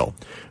Gabriel.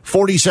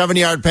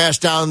 47-yard pass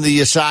down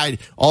the side,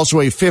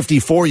 also a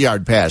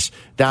 54-yard pass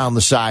down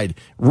the side.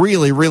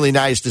 Really, really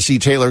nice to see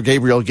Taylor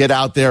Gabriel get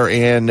out there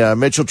and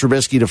Mitchell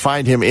Trubisky to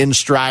find him in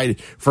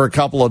stride for a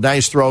couple of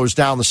nice throws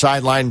down the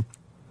sideline.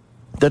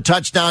 The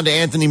touchdown to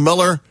Anthony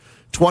Miller,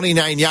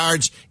 29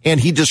 yards, and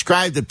he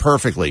described it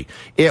perfectly.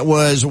 It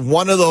was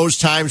one of those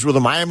times where the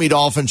Miami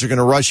Dolphins are going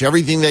to rush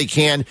everything they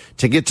can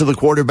to get to the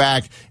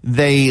quarterback.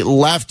 They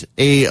left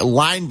a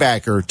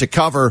linebacker to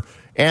cover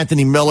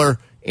Anthony Miller,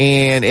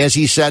 and as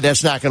he said,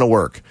 that's not going to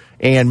work.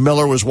 And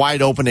Miller was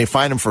wide open. They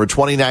find him for a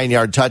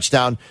 29-yard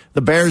touchdown.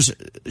 The Bears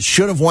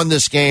should have won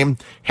this game,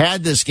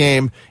 had this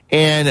game,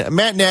 and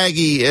Matt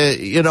Nagy,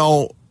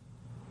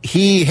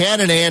 he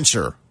had an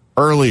answer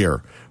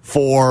earlier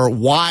for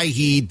why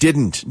he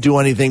didn't do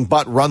anything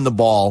but run the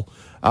ball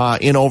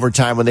in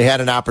overtime when they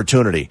had an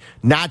opportunity.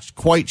 Not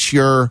quite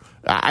sure.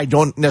 I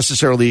don't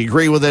necessarily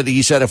agree with it.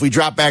 He said if we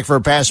dropped back for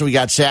a pass and we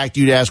got sacked,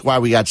 you'd ask why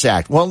we got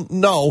sacked. Well,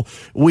 no,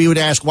 we would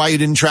ask why you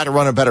didn't try to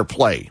run a better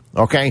play.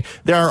 Okay,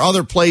 there are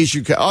other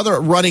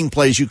running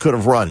plays you could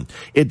have run.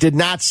 It did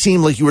not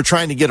seem like you were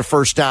trying to get a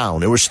first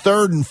down. It was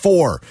 3rd and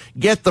 4.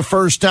 Get the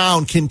first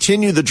down.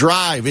 Continue the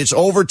drive. It's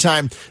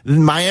overtime.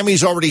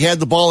 Miami's already had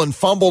the ball and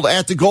fumbled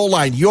at the goal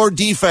line. Your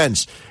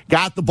defense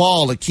got the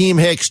ball. Akeem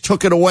Hicks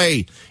took it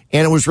away,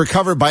 and it was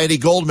recovered by Eddie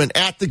Goldman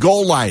at the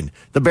goal line.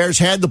 The Bears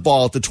had the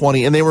ball at the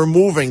 20, and they were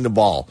moving the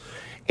ball.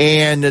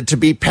 And to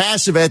be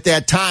passive at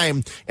that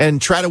time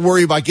and try to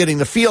worry about getting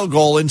the field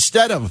goal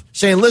instead of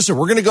saying, listen,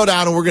 we're going to go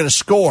down and we're going to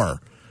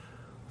score.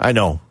 I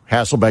know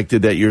Hasselbeck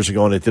did that years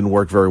ago, and it didn't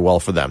work very well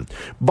for them.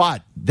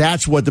 But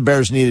that's what the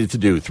Bears needed to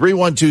do.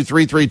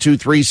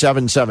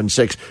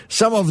 312-332-3776.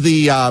 Some of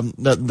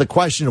the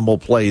questionable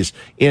plays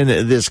in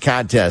this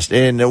contest,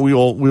 and we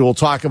will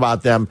talk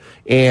about them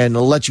and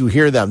let you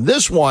hear them.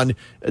 This one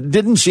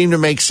didn't seem to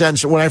make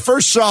sense. When I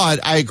first saw it,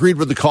 I agreed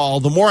with the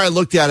call. The more I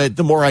looked at it,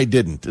 the more I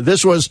didn't.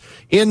 This was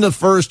in the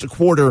first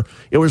quarter.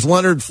 It was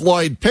Leonard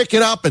Floyd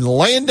picking up and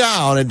laying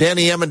down at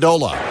Danny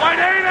Amendola.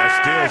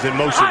 Steals in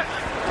motion.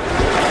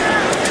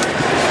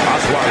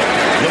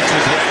 Osweiler looks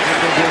his way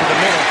and goes over the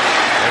middle,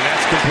 and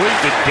that's complete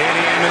to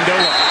Danny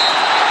Amendola.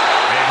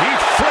 And he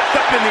flipped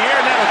up in the air,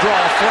 and that'll draw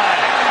a flag.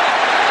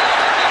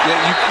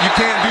 Yeah, you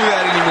can't do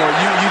that anymore.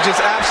 You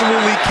just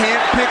absolutely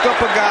can't pick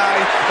up a guy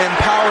and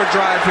power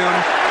drive him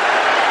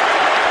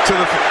to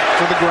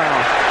the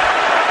ground.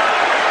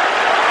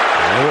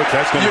 Look,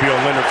 that's going to be on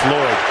Leonard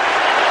Floyd.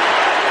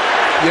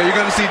 Yeah, you're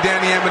going to see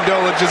Danny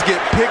Amendola just get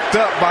picked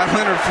up by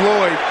Leonard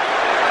Floyd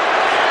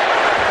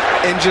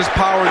and just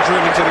power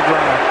driven to the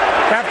ground.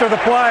 After the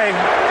play,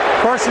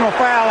 personal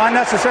foul,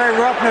 unnecessary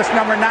roughness,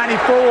 number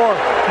 94,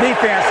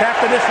 defense.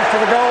 Half the distance to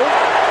the goal,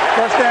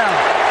 first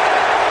down.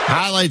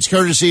 Highlights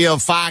courtesy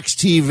of Fox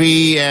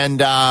TV, and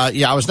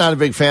I was not a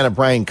big fan of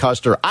Brian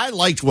Custer. I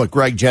liked what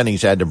Greg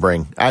Jennings had to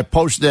bring. I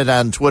posted it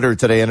on Twitter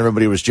today, and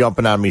everybody was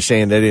jumping on me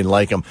saying they didn't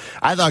like him.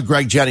 I thought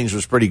Greg Jennings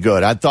was pretty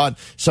good. I thought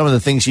some of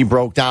the things he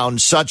broke down,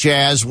 such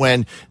as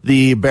when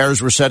the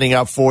Bears were setting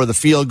up for the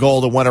field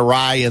goal that went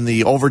awry in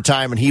the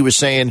overtime, and he was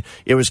saying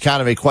it was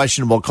kind of a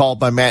questionable call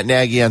by Matt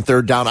Nagy on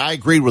third down. I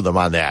agreed with him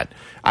on that.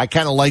 I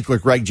kind of liked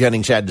what Greg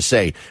Jennings had to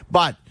say.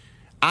 But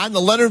on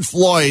the Leonard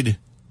Floyd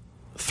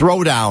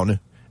throwdown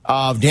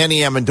of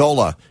Danny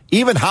Amendola,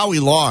 even Howie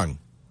Long,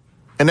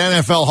 an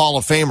NFL Hall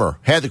of Famer,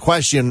 had the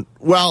question,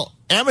 well,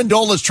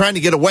 Amendola's trying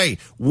to get away.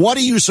 What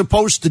are you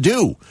supposed to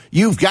do?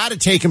 You've got to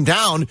take him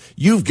down.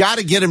 You've got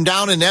to get him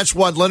down, and that's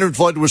what Leonard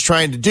Floyd was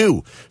trying to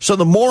do. So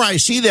the more I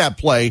see that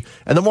play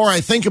and the more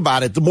I think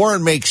about it, the more it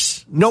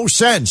makes no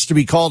sense to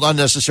be called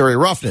unnecessary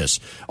roughness.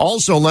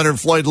 Also, Leonard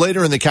Floyd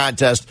later in the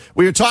contest,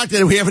 we were talking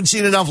that we haven't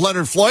seen enough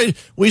Leonard Floyd.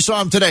 We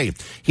saw him today.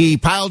 He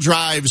pile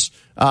drives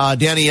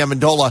Danny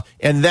Amendola,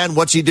 and then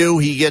what's he do?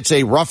 He gets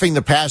a roughing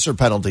the passer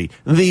penalty.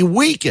 The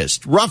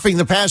weakest roughing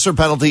the passer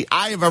penalty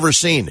I have ever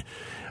seen.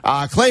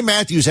 Clay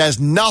Matthews has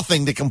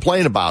nothing to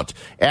complain about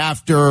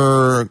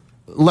after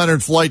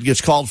Leonard Floyd gets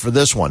called for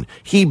this one.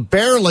 He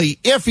barely,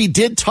 if he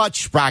did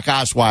touch Brock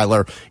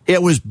Osweiler,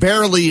 it was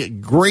barely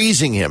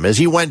grazing him as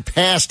he went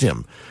past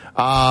him.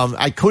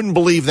 I couldn't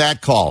believe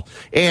that call.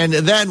 And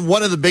then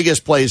one of the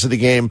biggest plays of the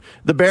game,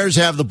 the Bears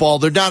have the ball.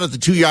 They're down at the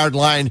 2-yard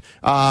line.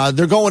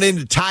 They're going in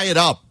to tie it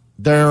up.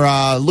 They're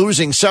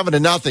losing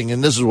 7-0,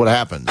 and this is what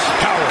happens.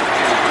 Howard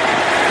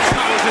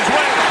fouls his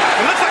way.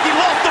 It looks like he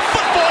lost the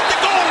football at the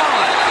goal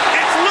line.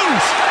 It's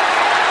loose.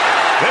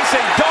 They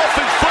say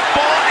Dolphins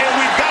football, and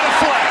we've got a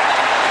flag.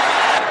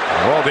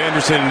 Walt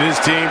Anderson and his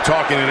team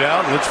talking it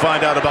out. Let's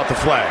find out about the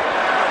flag.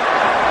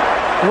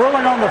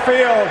 Ruling on the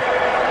field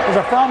was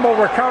a fumble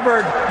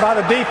recovered by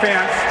the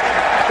defense.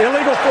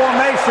 Illegal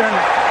formation,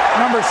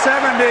 number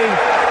 70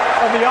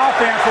 of the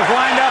offense was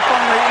lined up on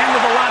the end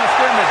of the line of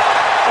scrimmage.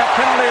 That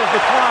penalty is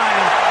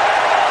declined.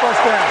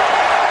 First down.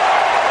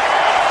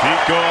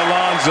 Kiko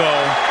Alonso.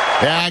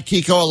 Yeah,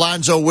 Kiko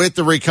Alonso with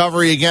the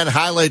recovery. Again,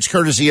 highlights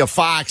courtesy of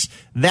Fox.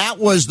 That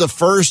was the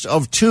first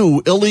of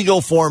 2 illegal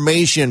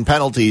formation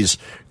penalties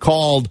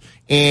called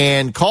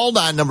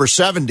on number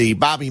 70,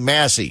 Bobby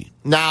Massey.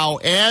 Now,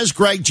 as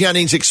Greg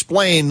Jennings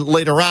explained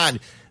later on,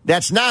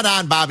 that's not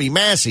on Bobby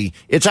Massey.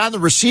 It's on the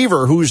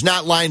receiver who's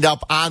not lined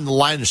up on the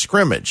line of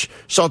scrimmage.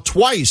 So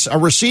twice, a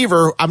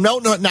receiver, I'm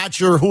not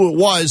sure who it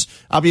was.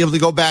 I'll be able to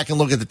go back and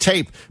look at the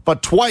tape.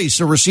 But twice,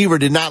 a receiver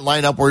did not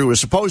line up where he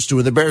was supposed to,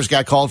 and the Bears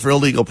got called for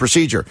illegal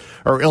procedure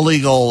or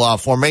illegal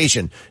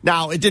formation.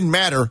 Now, it didn't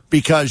matter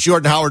because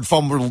Jordan Howard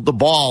fumbled the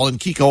ball and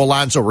Kiko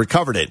Alonso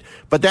recovered it.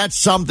 But that's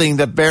something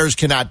that Bears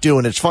cannot do.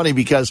 And it's funny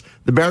because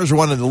the Bears are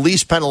one of the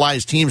least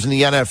penalized teams in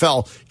the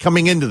NFL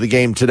coming into the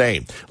game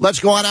today. Let's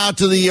go on out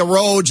to the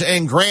Rhodes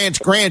and Grant.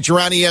 Grant, you're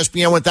on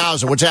ESPN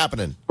 1000. What's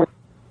happening? All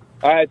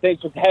right,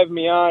 thanks for having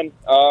me on.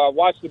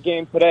 Watched the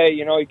game today.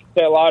 You know, you can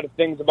say a lot of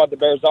things about the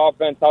Bears'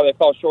 offense, how they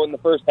fell short in the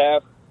first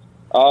half.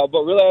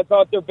 But really, I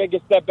thought their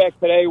biggest setback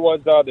today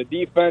was the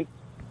defense.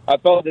 I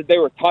felt that they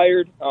were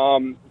tired.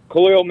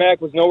 Khalil Mack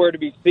was nowhere to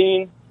be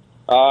seen.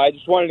 I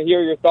just wanted to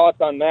hear your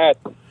thoughts on that.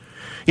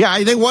 Yeah,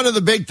 I think one of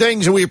the big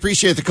things, and we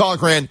appreciate the call,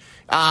 Grant,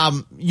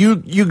 you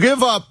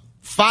give up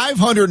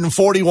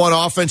 541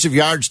 offensive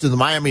yards to the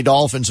Miami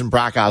Dolphins and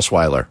Brock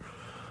Osweiler.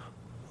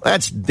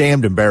 That's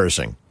damned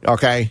embarrassing,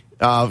 okay?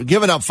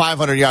 Giving up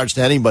 500 yards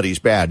to anybody's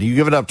bad. You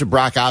give it up to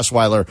Brock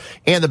Osweiler,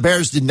 and the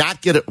Bears did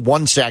not get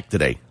one sack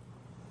today.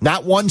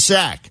 Not one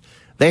sack.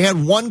 They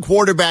had one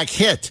quarterback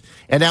hit,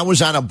 and that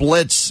was on a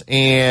blitz,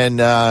 and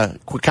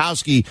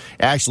Kwiatkowski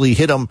actually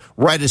hit him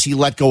right as he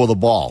let go of the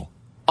ball.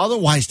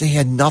 Otherwise, they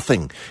had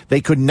nothing. They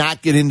could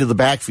not get into the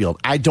backfield.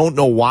 I don't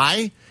know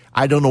why.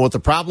 I don't know what the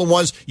problem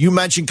was. You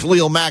mentioned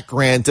Khalil Mack,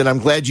 Grant, and I'm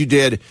glad you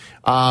did.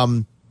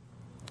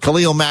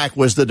 Khalil Mack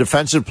was the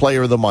defensive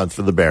player of the month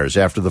for the Bears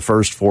after the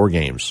first 4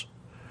 games.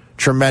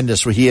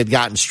 Tremendous. He had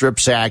gotten strip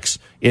sacks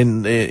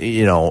in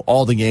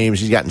all the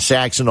games. He's gotten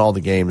sacks in all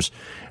the games.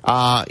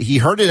 He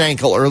hurt an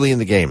ankle early in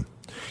the game.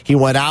 He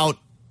went out.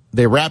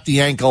 They wrapped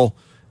the ankle.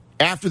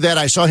 After that,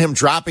 I saw him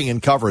dropping in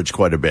coverage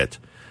quite a bit.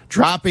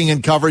 Dropping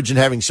in coverage and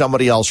having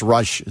somebody else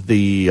rush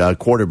the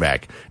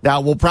quarterback. Now,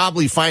 we'll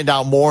probably find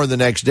out more the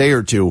next day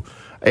or two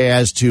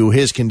as to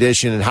his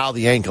condition and how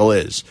the ankle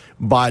is.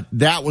 But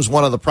that was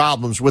one of the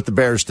problems with the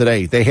Bears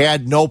today. They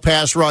had no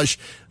pass rush.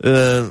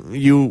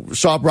 You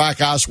saw Brock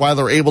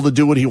Osweiler able to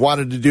do what he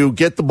wanted to do,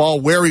 get the ball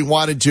where he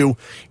wanted to,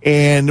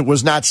 and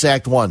was not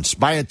sacked once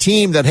by a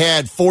team that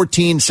had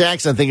 14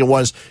 sacks, I think it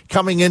was,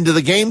 coming into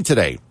the game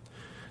today.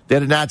 They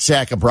did not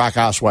sack a Brock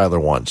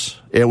Osweiler once.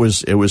 It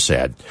was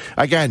sad.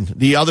 Again,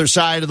 the other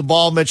side of the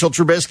ball, Mitchell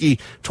Trubisky,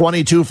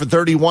 22 for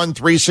 31,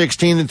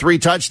 316, and 3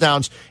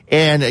 touchdowns.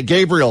 And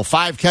Gabriel,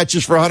 5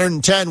 catches for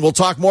 110. We'll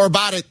talk more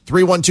about it.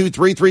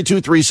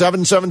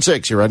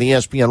 312-332-3776 here on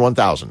ESPN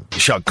 1000.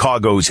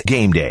 Chicago's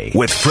Game Day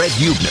with Fred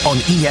Huebner on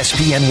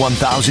ESPN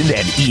 1000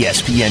 and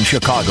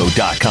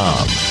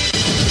ESPNChicago.com.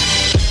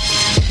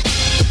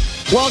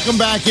 Welcome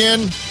back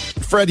in.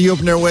 Fred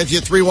Huebner with you,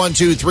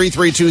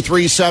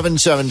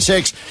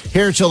 312-332-3776.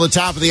 Here till the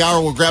top of the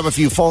hour, we'll grab a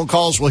few phone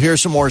calls. We'll hear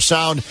some more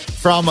sound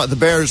from the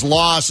Bears'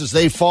 loss as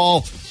they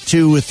fall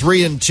to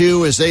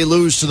 3-2 as they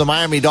lose to the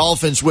Miami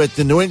Dolphins with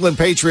the New England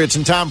Patriots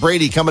and Tom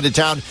Brady coming to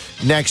town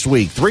next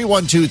week.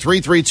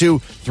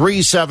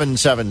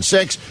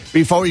 312-332-3776.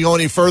 Before we go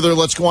any further,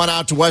 let's go on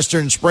out to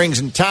Western Springs.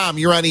 And Tom,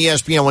 you're on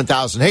ESPN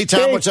 1000. Hey,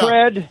 Tom, what's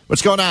Fred. up?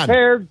 What's going on?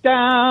 Tear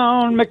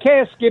down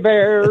McCaskey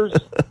Bears.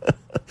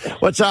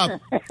 What's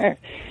up?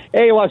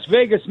 Hey, Las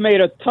Vegas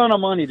made a ton of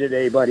money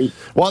today, buddy.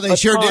 Well, they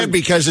sure did,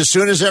 because as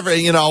soon as ever,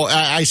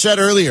 I said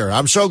earlier,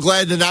 I'm so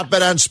glad to not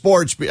bet on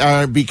sports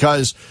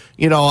because,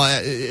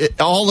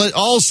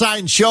 all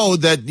signs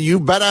showed that you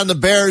bet on the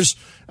Bears,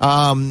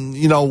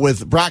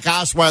 with Brock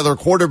Osweiler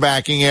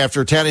quarterbacking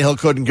after Tannehill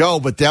couldn't go,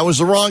 but that was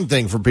the wrong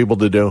thing for people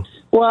to do.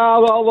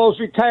 Well, all those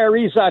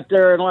retirees out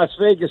there in Las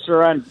Vegas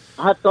are on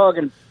hot dog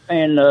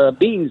and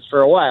beans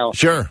for a while.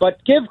 Sure.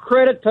 But give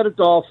credit to the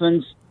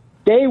Dolphins.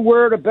 They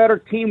were the better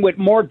team with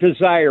more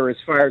desire as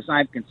far as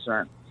I'm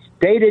concerned.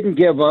 They didn't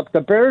give up.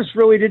 The Bears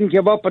really didn't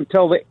give up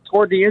until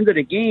toward the end of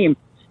the game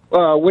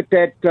with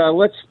that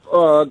let's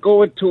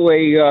go into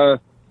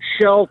a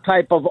shell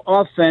type of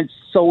offense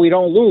so we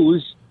don't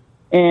lose.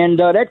 And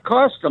that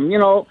cost them.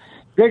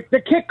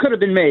 The kick could have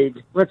been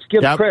made. Let's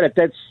give credit.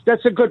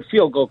 That's a good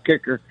field goal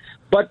kicker.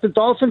 But the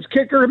Dolphins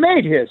kicker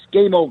made his.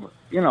 Game over.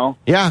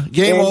 Yeah,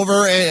 game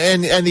over.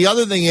 And the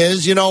other thing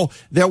is,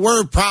 there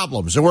were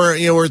problems. There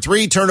were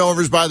 3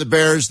 turnovers by the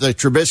Bears, the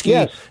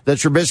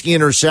Trubisky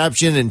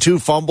interception and 2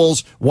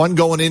 fumbles, one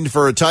going in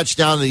for a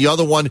touchdown and the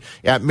other one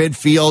at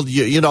midfield.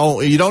 You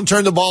don't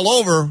turn the ball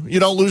over, you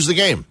don't lose the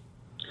game.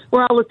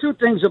 Well, the 2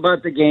 things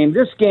about the game.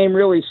 This game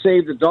really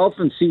saved the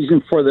Dolphins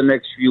season for the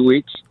next few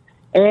weeks.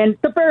 And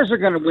the Bears are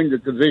going to win the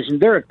division.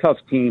 They're a tough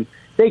team.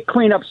 They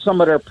clean up some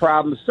of their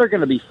problems. They're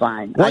going to be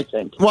fine, I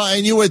think. Well,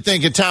 and you would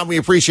think, and Tom, we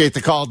appreciate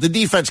the call, the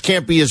defense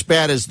can't be as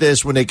bad as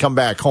this when they come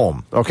back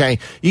home, okay?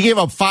 You gave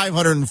up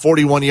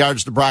 541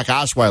 yards to Brock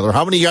Osweiler.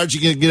 How many yards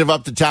you going to give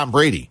up to Tom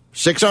Brady?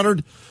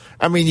 600?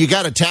 I mean, you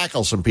got to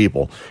tackle some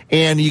people.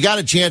 And you got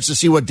a chance to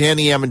see what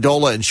Danny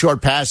Amendola and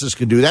short passes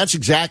can do. That's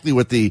exactly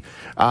what the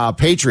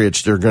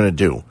Patriots are going to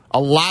do. A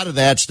lot of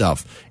that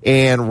stuff.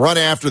 And run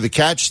after the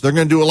catch, they're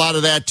going to do a lot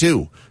of that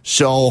too.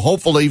 So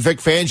hopefully Vic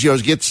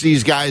Fangio gets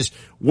these guys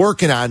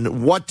working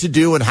on what to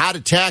do and how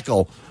to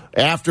tackle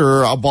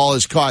after a ball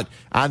is caught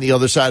on the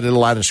other side of the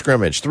line of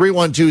scrimmage.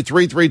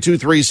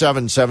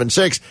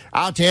 312-332-3776.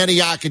 Out to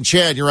Antioch and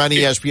Chad. You're on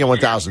ESPN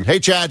 1000. Hey,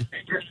 Chad.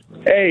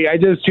 Hey, I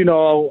just,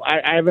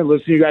 I haven't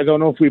listened to you guys. I don't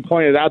know if we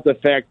pointed out the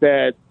fact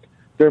that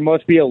there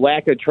must be a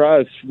lack of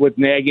trust with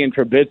Nagy and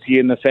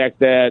Trubisky, and the fact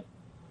that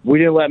we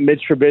didn't let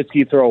Mitch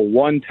Trubisky throw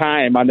one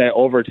time on that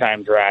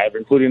overtime drive,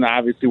 including,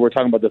 obviously, we're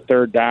talking about the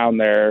third down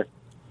there.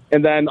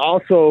 And then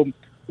also,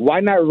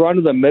 why not run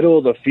to the middle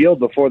of the field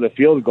before the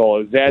field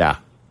goal? Is that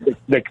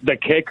the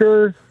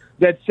kicker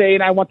that's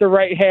saying, I want the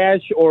right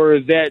hash, or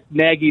is that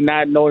Nagy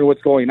not knowing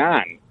what's going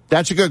on?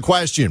 That's a good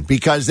question,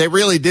 because they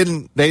really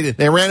didn't. They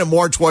ran it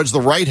more towards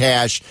the right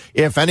hash,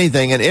 if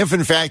anything. And if,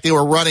 in fact, they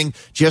were running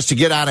just to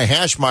get on a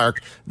hash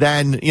mark,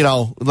 then,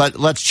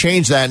 let's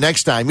change that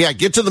next time. Yeah,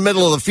 get to the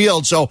middle of the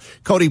field so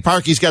Cody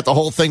Parkey's got the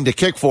whole thing to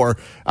kick for.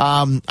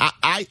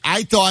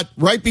 I thought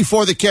right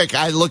before the kick,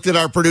 I looked at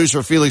our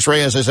producer, Felix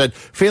Reyes. I said,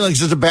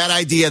 Felix, it's a bad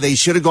idea. They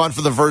should have gone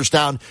for the first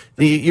down.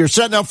 You're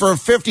setting up for a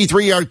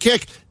 53-yard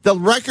kick. The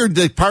record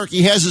that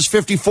Parkey has is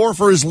 54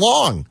 for his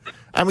long.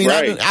 I mean,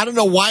 right. I don't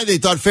know why they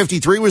thought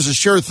 53 was a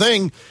sure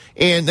thing,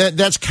 and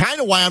that's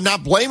kind of why I'm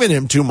not blaming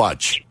him too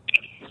much.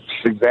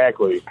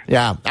 Exactly.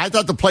 Yeah, I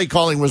thought the play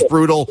calling was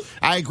brutal.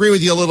 I agree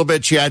with you a little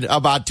bit, Chad,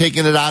 about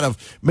taking it out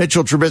of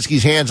Mitchell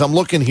Trubisky's hands. I'm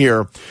looking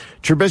here.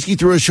 Trubisky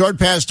threw a short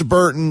pass to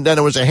Burton, then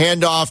it was a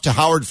handoff to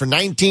Howard for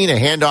 19, a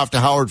handoff to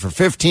Howard for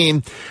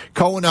 15,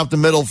 Cohen up the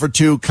middle for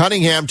 2,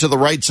 Cunningham to the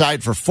right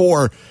side for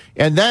 4,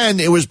 and then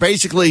it was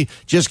basically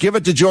just give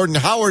it to Jordan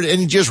Howard, and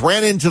he just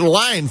ran into the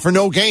line for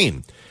no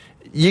gain.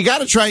 You got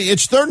to try.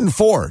 It's 3rd and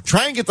 4.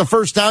 Try and get the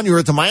first down. You're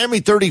at the Miami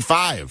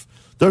 35.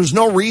 There's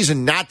no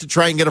reason not to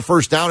try and get a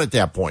first down at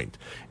that point.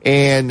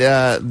 And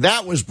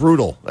that was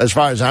brutal as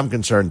far as I'm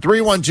concerned.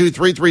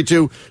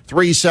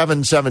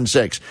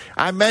 312-332-3776.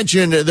 I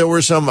mentioned there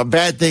were some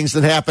bad things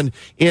that happened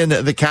in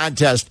the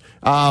contest.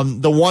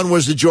 The one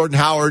was the Jordan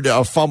Howard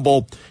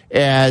fumble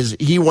as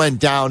he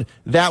went down.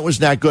 That was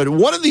not good.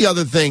 One of the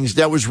other things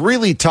that was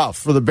really tough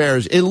for the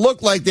Bears, it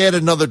looked like they had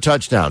another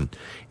touchdown,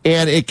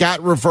 and it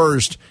got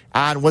reversed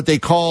on what they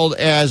called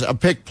as a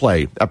pick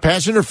play, a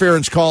pass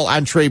interference call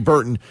on Trey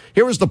Burton.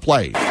 Here was the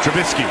play.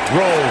 Trubisky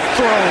rolls,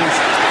 throws,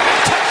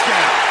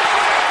 touchdown.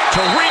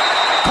 Tarik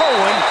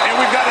Cohen, and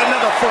we've got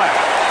another flag.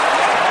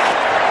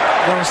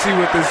 I want to see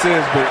what this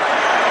is, but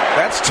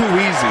that's too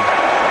easy.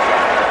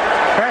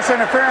 Pass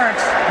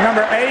interference,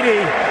 number 80,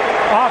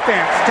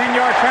 offense.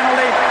 10-yard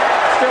penalty,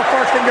 still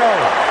first and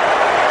goal.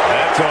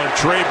 That's on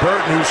Trey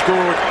Burton, who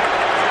scored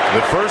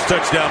the first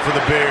touchdown for the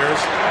Bears.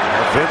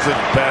 Offensive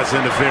pass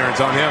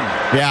interference on him.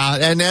 Yeah,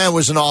 and that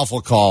was an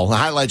awful call. The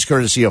highlights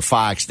courtesy of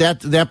Fox.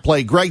 That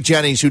play, Greg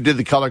Jennings, who did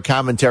the color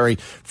commentary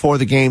for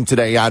the game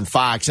today on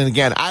Fox. And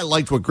again, I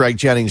liked what Greg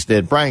Jennings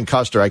did. Brian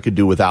Custer I could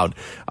do without.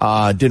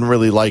 Didn't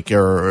really like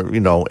or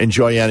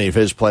enjoy any of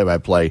his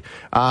play-by-play.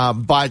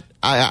 But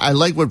I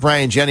like what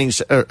Brian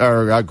Jennings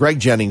or Greg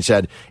Jennings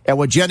said. And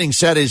what Jennings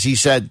said is he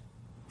said,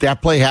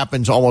 that play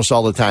happens almost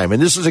all the time.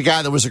 And this is a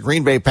guy that was a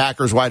Green Bay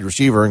Packers wide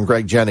receiver in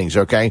Greg Jennings,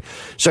 okay?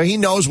 So he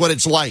knows what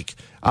it's like.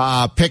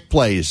 Pick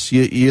plays.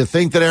 You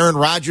think that Aaron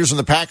Rodgers and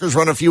the Packers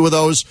run a few of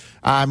those?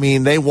 I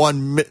mean, they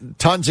won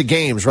tons of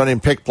games running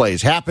pick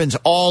plays. Happens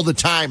all the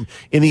time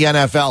in the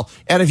NFL.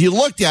 And if you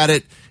looked at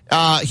it,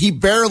 he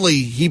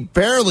barely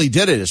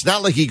did it. It's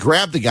not like he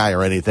grabbed the guy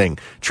or anything,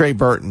 Trey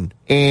Burton.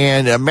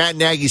 And Matt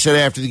Nagy said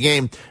after the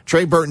game,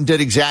 Trey Burton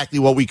did exactly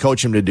what we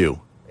coach him to do.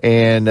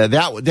 And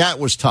that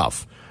was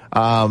tough.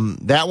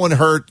 That one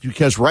hurt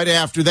because right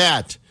after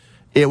that,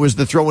 it was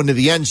the throw into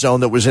the end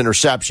zone that was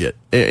intercepted.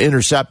 So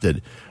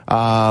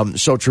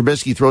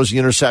Trubisky throws the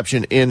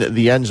interception in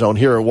the end zone.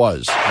 Here it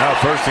was. Now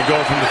first and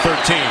goal from the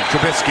 13.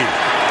 Trubisky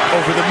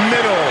over the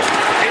middle.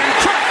 In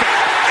traffic.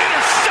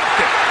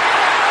 Intercepted.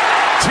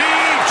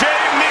 T.J.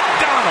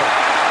 McDonald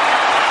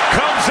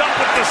comes up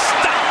with the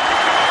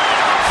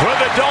stop for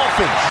the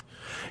Dolphins.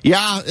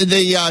 Yeah,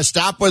 the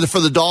stop for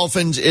the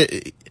Dolphins.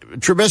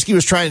 Trubisky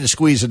was trying to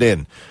squeeze it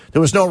in.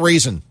 There was no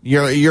reason.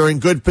 You're in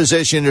good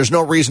position. There's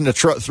no reason to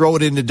throw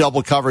it into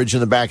double coverage in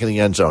the back of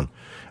the end zone.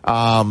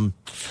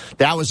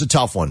 That was a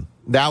tough one.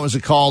 That was a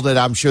call that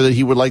I'm sure that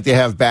he would like to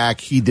have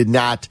back. He did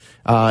not,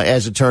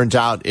 as it turns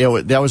out.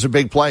 That was a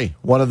big play.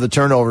 One of the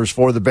turnovers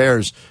for the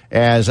Bears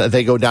as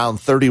they go down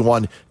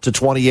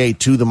 31-28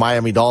 to the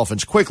Miami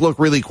Dolphins. Quick look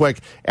really quick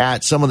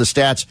at some of the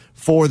stats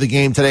for the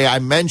game today. I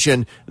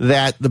mentioned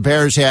that the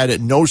Bears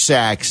had no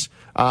sacks.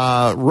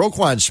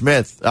 Roquan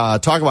Smith,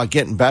 talk about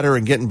getting better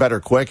and getting better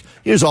quick.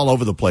 He was all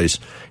over the place.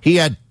 He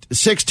had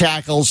 6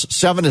 tackles,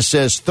 7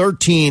 assists,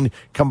 13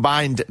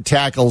 combined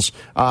tackles.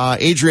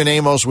 Adrian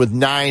Amos with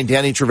 9,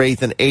 Danny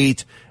Trevathan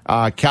 8,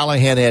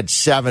 Callahan had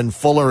 7,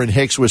 Fuller and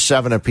Hicks with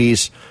 7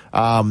 apiece.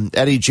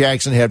 Eddie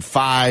Jackson had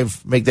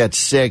 5, make that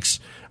 6.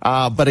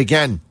 But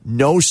again,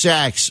 no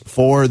sacks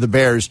for the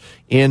Bears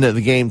in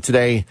the game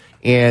today.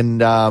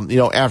 And,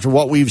 after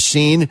what we've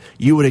seen,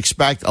 you would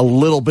expect a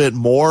little bit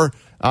more.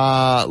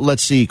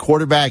 Let's see,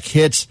 quarterback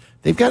hits.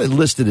 They've got it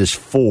listed as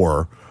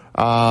 4.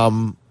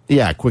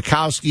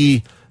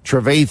 Kwiatkowski,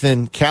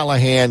 Trevathan,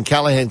 Callahan.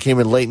 Callahan came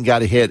in late and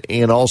got a hit,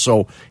 and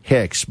also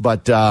Hicks.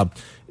 But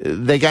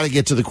they got to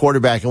get to the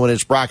quarterback, and when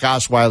it's Brock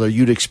Osweiler,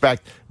 you'd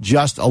expect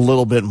just a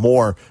little bit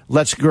more.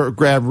 Let's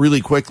grab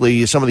really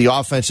quickly some of the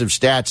offensive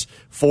stats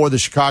for the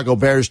Chicago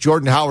Bears.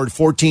 Jordan Howard,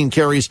 14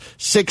 carries,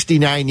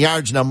 69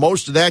 yards. Now,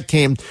 most of that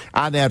came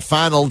on that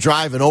final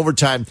drive in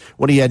overtime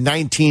when he had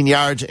 19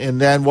 yards and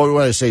then,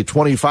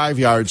 25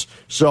 yards.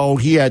 So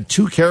he had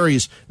 2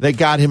 carries that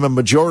got him a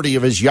majority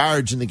of his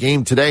yards in the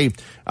game today.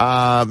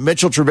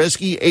 Mitchell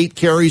Trubisky, 8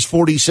 carries,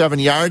 47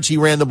 yards. He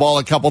ran the ball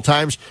a couple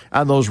times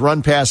on those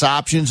run-pass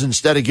options.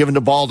 Instead of giving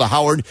the ball to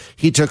Howard,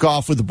 he took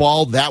off with the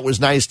ball. That was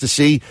nice to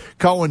see.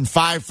 Cohen,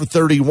 5 for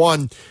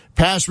 31.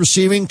 Pass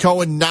receiving,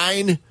 Cohen,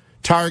 9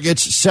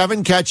 targets,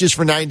 7 catches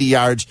for 90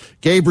 yards.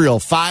 Gabriel,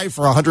 5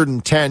 for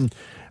 110.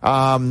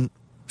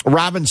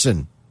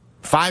 Robinson,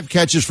 5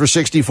 catches for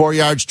 64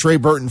 yards. Trey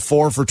Burton,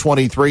 4 for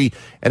 23.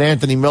 And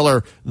Anthony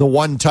Miller, the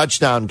 1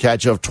 touchdown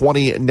catch of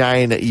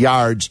 29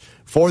 yards.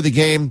 For the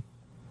game,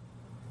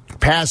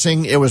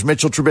 passing, it was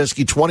Mitchell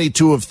Trubisky,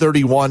 22 of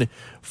 31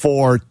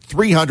 for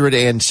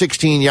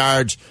 316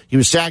 yards. He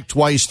was sacked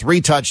twice, 3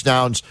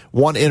 touchdowns,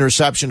 1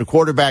 interception, a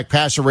quarterback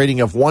passer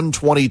rating of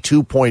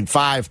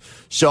 122.5.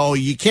 So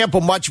you can't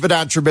put much of it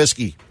on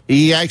Trubisky.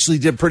 He actually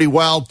did pretty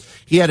well.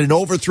 He had an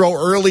overthrow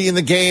early in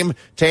the game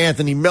to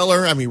Anthony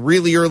Miller.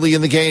 Really early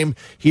in the game.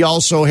 He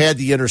also had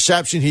the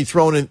interception he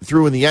threw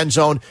in the end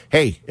zone.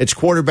 Hey, it's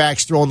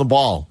quarterbacks throwing the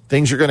ball.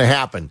 Things are going to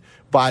happen.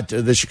 But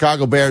the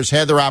Chicago Bears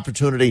had their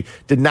opportunity,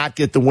 did not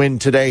get the win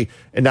today,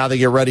 and now they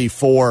get ready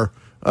for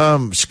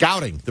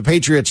scouting the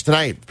Patriots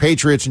tonight.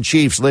 Patriots and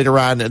Chiefs later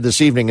on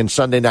this evening in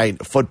Sunday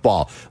Night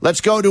Football. Let's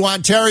go to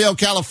Ontario,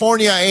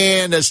 California,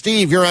 and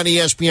Steve, you're on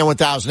ESPN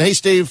 1000. Hey,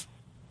 Steve.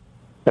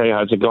 Hey,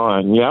 how's it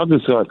going? Yeah, I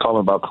was just calling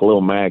about Khalil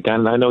Mack. I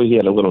know he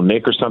had a little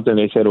nick or something.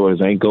 They said it was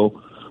his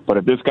ankle. But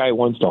if this guy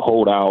wants to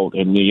hold out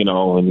and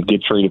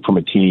get traded from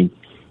a team,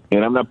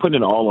 and I'm not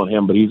putting it all on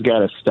him, but he's got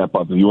to step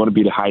up. If you want to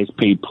be the highest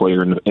paid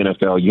player in the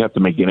NFL, you have to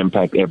make an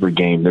impact every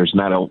game. There's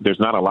not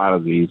a lot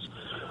of these.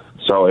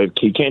 So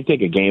he can't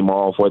take a game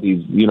off, whether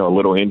he's, a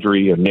little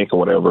injury or nick or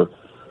whatever.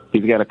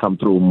 he's got to come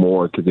through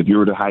more, because if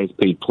you're the highest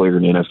paid player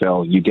in the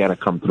NFL, you got to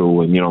come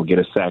through and, get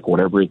a sack,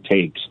 whatever it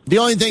takes. The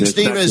only thing,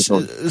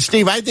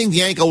 Steve, I think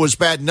the ankle was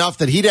bad enough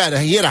that he had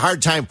a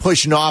hard time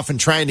pushing off and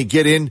trying to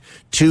get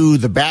into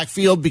the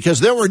backfield, because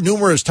there were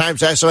numerous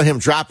times I saw him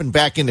dropping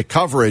back into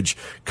coverage,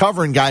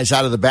 covering guys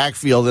out of the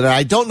backfield, and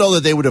I don't know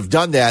that they would have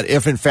done that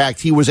if, in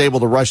fact, he was able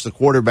to rush the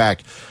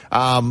quarterback.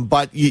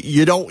 But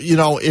you don't,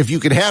 if you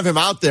can have him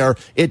out there,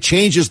 it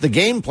changes the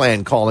game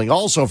plan calling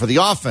also for the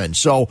offense.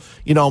 So,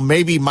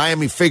 maybe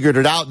Miami figured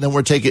it out, and then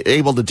we're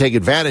able to take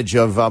advantage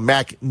of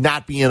Mac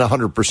not being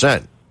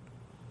 100%.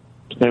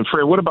 And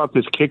Fred, what about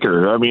this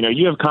kicker? I mean,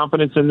 you have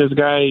confidence in this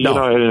guy?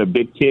 No. In a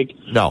big kick?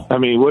 No. I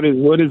mean, what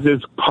is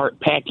this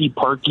Parkey?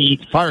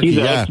 He's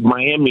an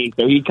ex-Miami,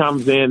 so he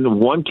comes in.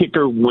 One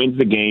kicker wins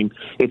the game.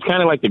 It's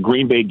kind of like the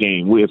Green Bay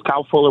game with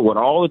Kyle Fuller, with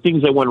all the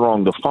things that went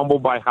wrong. The fumble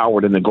by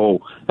Howard in the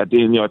goal at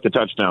the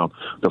touchdown.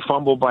 The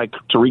fumble by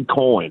Tarik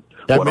Cohen.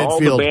 With all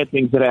the bad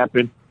things that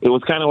happened. It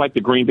was kind of like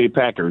the Green Bay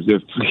Packers.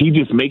 If he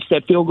just makes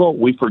that field goal,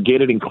 we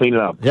forget it and clean it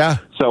up. Yeah.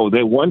 So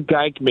that one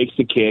guy makes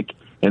the kick,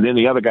 and then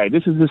the other guy,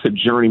 this is just a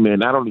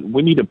journeyman.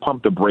 We need to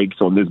pump the brakes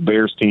on this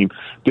Bears team.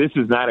 This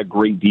is not a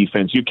great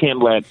defense. You can't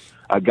let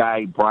a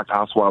guy, Brock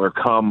Osweiler,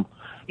 come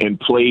and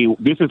play.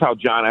 This is how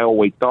John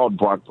Elway thought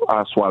Brock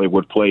Osweiler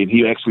would play, and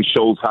he actually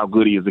shows how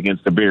good he is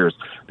against the Bears.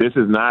 This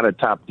is not a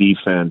top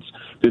defense.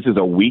 This is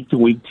a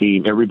week-to-week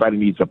team. Everybody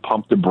needs to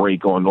pump the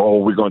brake on,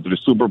 we're going to the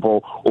Super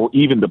Bowl or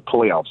even the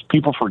playoffs.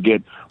 People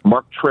forget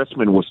Mark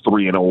Trestman was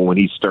 3-0 when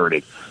he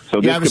started. So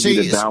this could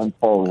be the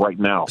downfall right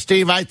now.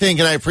 Steve, I think,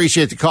 and I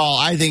appreciate the call,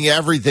 I think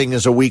everything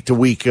is a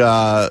week-to-week.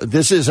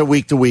 This is a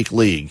week-to-week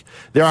league.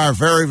 There are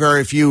very,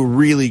 very few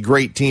really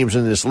great teams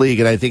in this league,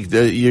 and I think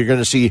that you're going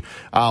to see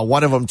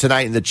one of them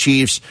tonight in the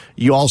Chiefs.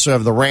 You also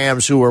have the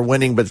Rams, who are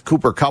winning, but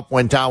Cooper Kupp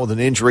went down with an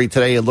injury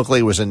today. It looked like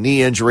it was a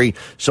knee injury,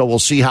 so we'll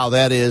see how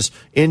that is.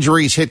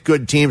 Injuries hit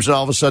good teams, and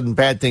all of a sudden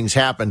bad things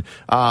happen.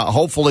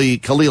 Hopefully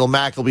Khalil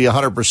Mack will be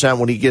 100%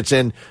 when he gets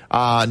in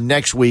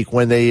next week,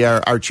 when they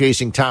are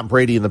chasing Tom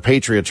Brady and the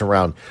Patriots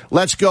around.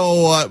 Let's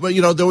go.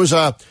 There was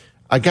a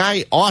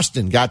guy,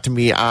 Austin, got to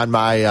me on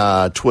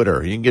my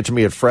Twitter. You can get to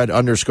me at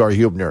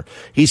Fred_Huebner.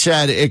 He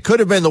said, it could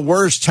have been the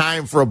worst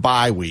time for a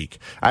bye week.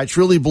 I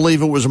truly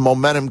believe it was a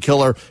momentum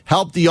killer.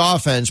 Helped the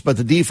offense, but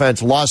the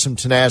defense lost some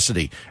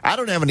tenacity. I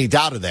don't have any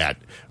doubt of that.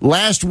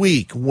 Last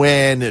week,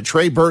 when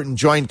Trey Burton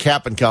joined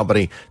Cap and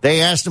Company, they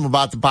asked him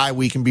about the bye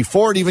week, and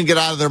before it even got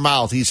out of their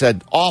mouth, he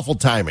said, awful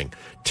timing.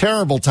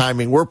 Terrible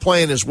timing. We're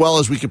playing as well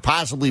as we could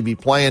possibly be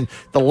playing.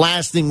 The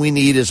last thing we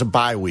need is a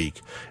bye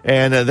week.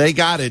 And they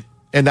got it.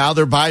 And now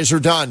their buys are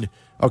done.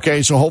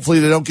 Okay, so hopefully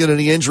they don't get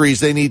any injuries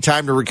they need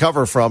time to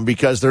recover from,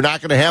 because they're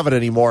not going to have it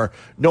anymore.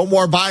 No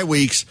more bye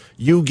weeks.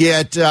 You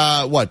get,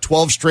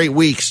 12 straight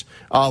weeks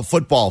of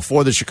football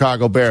for the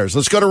Chicago Bears.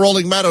 Let's go to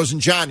Rolling Meadows.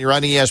 And John, you're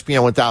on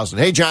ESPN 1000.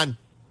 Hey, John.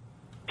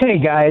 Hey,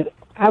 guys.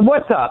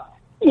 What's up?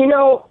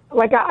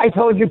 Like I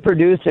told your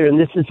producer, and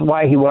this is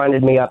why he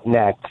wanted me up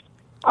next.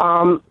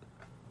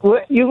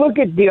 You look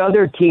at the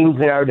other teams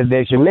in our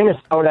division.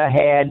 Minnesota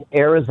had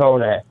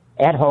Arizona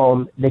at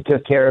home. They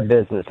took care of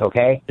business,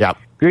 okay? Yeah.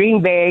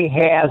 Green Bay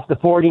has the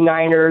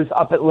 49ers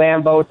up at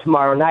Lambeau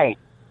tomorrow night.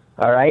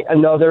 All right?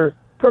 Another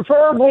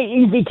preferably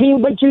easy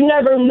team, but you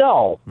never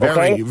know.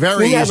 Okay?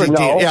 Very easy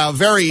team. Yeah,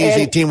 very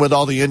easy team with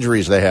all the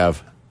injuries they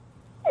have.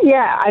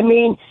 Yeah, I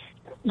mean,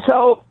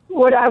 so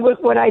what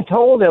I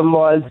told him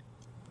was,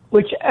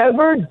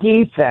 whichever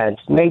defense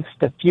makes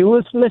the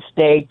fewest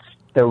mistakes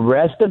the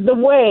rest of the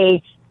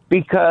way,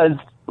 because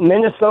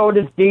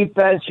Minnesota's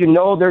defense,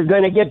 they're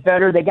going to get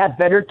better. They got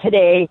better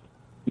today.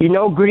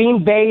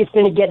 Green Bay is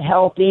going to get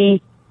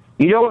healthy.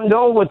 You don't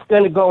know what's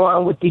going to go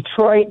on with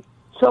Detroit.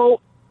 So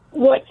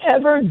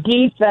whatever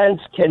defense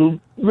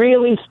can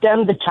really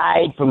stem the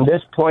tide from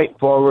this point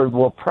forward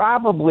will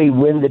probably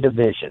win the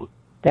division.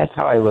 That's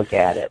how I look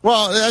at it.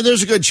 Well,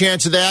 there's a good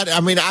chance of that. I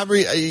mean,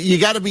 you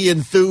got to be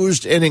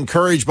enthused and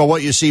encouraged by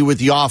what you see with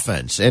the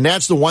offense. And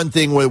that's the one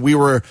thing where we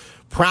were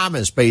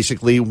promised,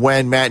 basically,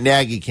 when Matt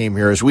Nagy came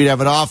here, is we'd have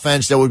an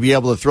offense that would be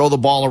able to throw the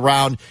ball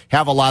around,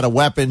 have a lot of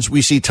weapons.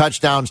 We see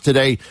touchdowns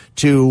today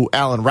to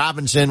Allen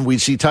Robinson. We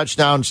see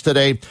touchdowns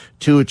today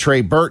to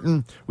Trey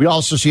Burton. We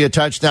also see a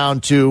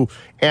touchdown to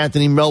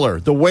Anthony Miller.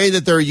 The way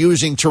that they're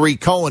using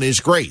Tarik Cohen is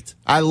great.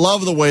 I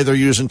love the way they're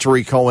using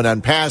Tarik Cohen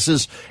on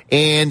passes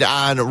and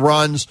on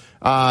runs.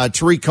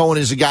 Tarik Cohen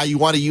is a guy, you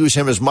want to use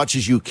him as much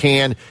as you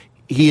can.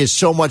 He is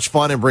so much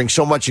fun and brings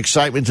so much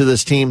excitement to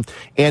this team,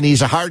 and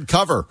he's a hard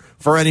cover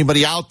for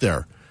anybody out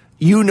there.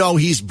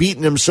 He's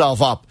beaten himself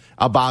up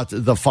about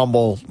the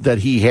fumble that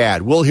he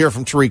had. We'll hear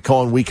from Tarik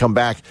Cohen when we come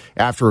back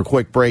after a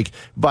quick break.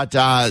 But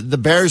the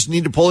Bears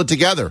need to pull it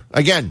together.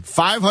 Again,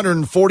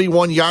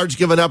 541 yards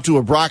given up to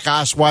a Brock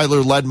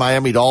Osweiler-led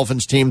Miami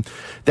Dolphins team.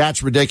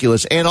 That's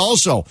ridiculous. And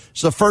also,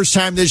 it's the first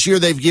time this year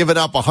they've given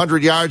up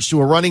 100 yards to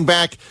a running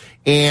back.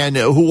 And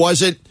who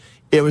was it?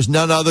 It was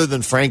none other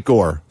than Frank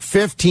Gore.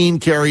 15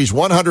 carries,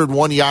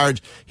 101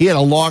 yards. He had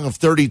a long of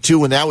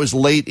 32, and that was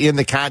late in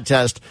the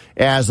contest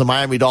as the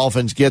Miami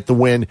Dolphins get the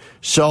win.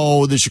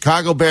 So the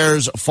Chicago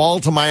Bears fall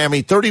to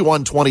Miami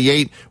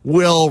 31-28.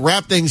 We'll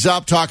wrap things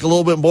up, talk a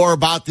little bit more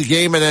about the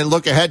game, and then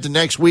look ahead to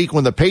next week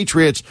when the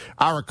Patriots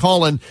are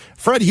calling.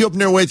 Fred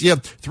Huebner with you,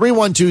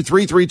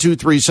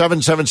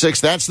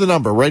 312-332-3776. That's the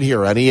number right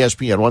here on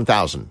ESPN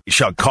 1000.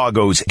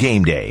 Chicago's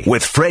Game Day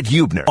with Fred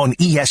Huebner on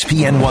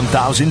ESPN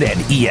 1000 and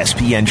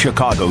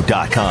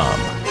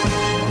ESPNChicago.com.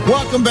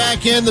 Welcome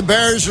back in. The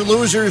Bears are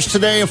losers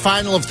today, a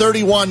final of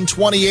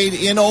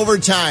 31-28 in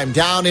overtime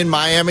down in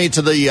Miami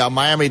to the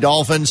Miami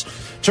Dolphins.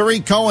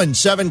 Tarik Cohen,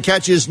 7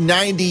 catches,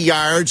 90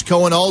 yards.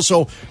 Cohen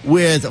also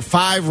with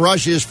 5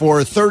 rushes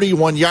for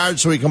 31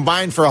 yards, so he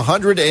combined for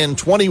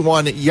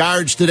 121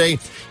 yards today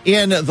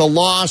in the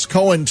loss.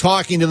 Cohen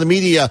talking to the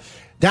media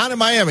down in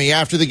Miami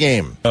after the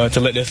game. To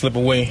let that slip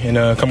away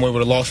and come away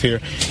with a loss here,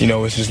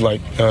 it's just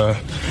like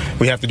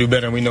we have to do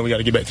better, and we know we got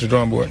to get back to the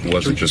drawing board. It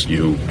wasn't just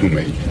you who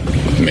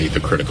made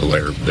the critical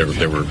error.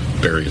 There were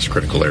various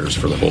critical errors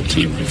for the whole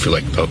team. I feel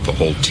like the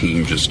whole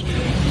team just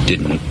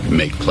didn't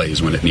make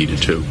plays when it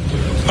needed to.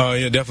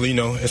 Yeah, definitely.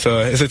 It's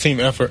a team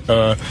effort.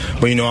 But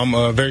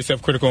I'm very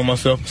self-critical on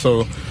myself,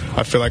 so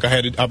I feel like I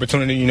had the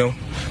opportunity,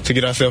 to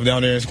get ourselves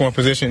down there in scoring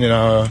position,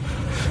 and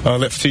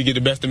let fatigue get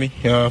the best of me.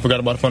 Forgot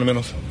about the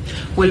fundamentals.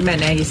 What did Matt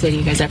Nagy say to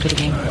you guys after the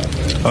game?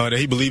 That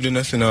he believed in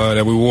us and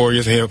that we were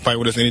warriors and he'll fight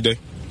with us any day.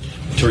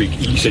 Tarik,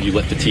 you said you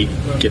let fatigue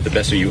get the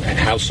best of you.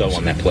 How so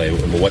on that play?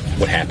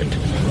 What happened?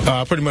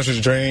 Pretty much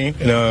just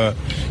drained and,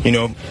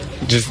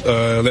 just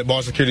let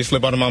ball security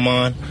slip out of my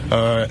mind.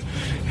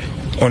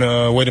 On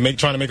a way to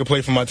trying to make a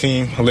play for my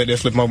team, I let that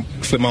slip my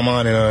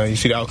mind, and you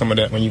see the outcome of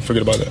that when you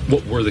forget about that.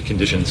 What were the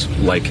conditions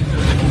like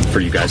for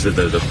you guys?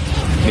 The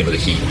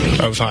heat.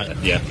 It was hot.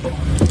 Yeah,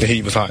 the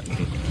heat was hot.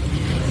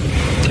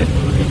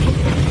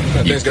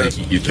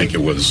 You think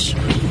it was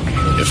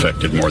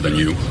affected more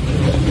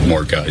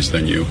guys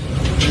than you?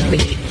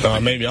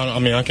 Maybe.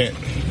 I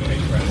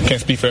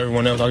can't speak for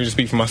everyone else. I can just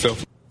speak for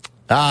myself.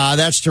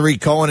 That's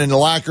Tarik Cohen in the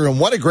locker room.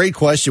 What a great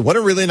question. What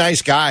a really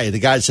nice guy. The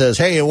guy says,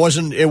 hey, it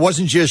wasn't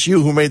just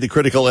you who made the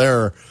critical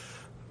error.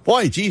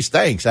 Boy, geez,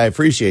 thanks. I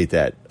appreciate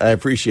that. I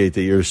appreciate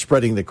that you're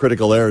spreading the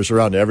critical errors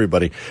around to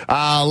everybody.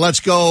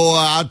 Let's go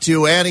out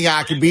to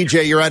Antioch and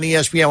BJ. You're on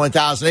ESPN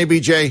 1000. Hey,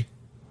 BJ.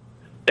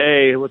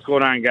 Hey, what's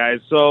going on, guys?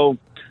 So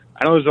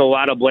I know there's a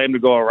lot of blame to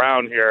go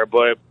around here,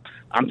 but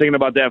I'm thinking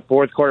about that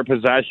fourth quarter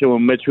possession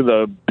when Mitch threw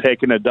the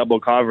pick in the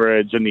double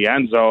coverage in the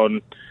end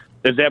zone.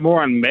 Is that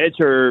more on Mitch,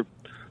 or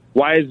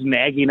why is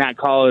Nagy not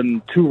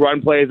calling 2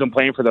 run plays and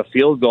playing for the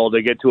field goal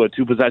to get to a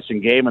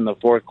 2-possession game in the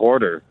fourth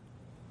quarter?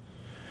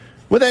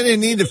 Well, they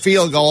didn't need the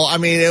field goal. I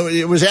mean,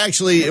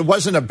 it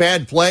wasn't a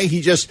bad play.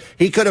 He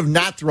could have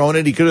not thrown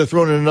it. He could have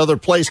thrown it in another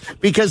place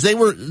because they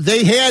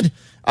had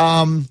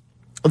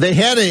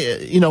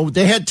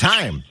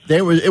time.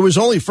 It was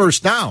only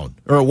first down,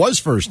 or it was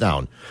first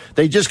down.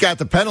 They just got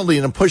the penalty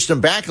and pushed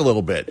them back a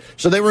little bit.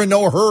 So they were in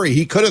no hurry.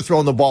 He could have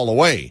thrown the ball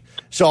away.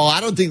 So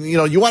I don't think,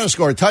 you want to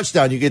score a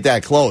touchdown, you get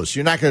that close.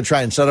 You're not going to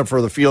try and set up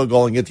for the field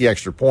goal and get the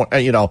extra point,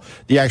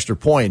 the extra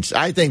points.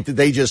 I think that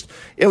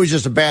it was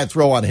just a bad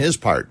throw on his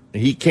part.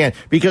 He can't,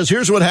 because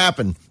here's what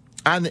happened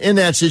in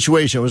that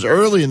situation. It was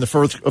early in the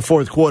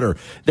fourth quarter.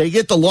 They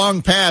get the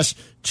long pass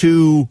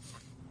to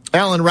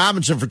Allen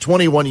Robinson for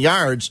 21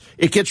 yards.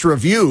 It gets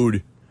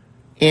reviewed,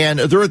 and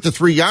they're at the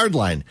 3-yard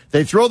line.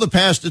 They throw the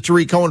pass to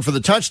Tarik Cohen for the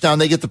touchdown.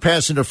 They get the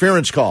pass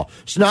interference call.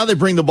 So now they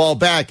bring the ball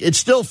back. It's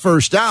still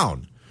first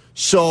down.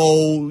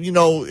 So,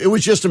 it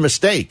was just a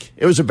mistake.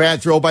 It was a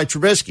bad throw by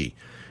Trubisky.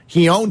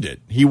 He owned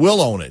it. He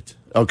will own it.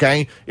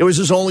 Okay? It was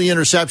his only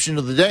interception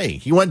of the day.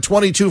 He went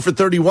 22 for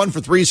 31 for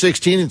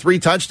 316 and 3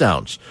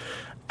 touchdowns.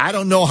 I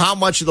don't know how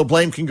much of the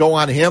blame can go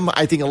on him.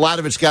 I think a lot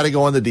of it's got to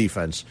go on the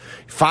defense.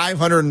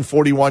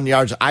 541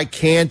 yards. I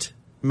can't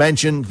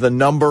mention the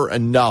number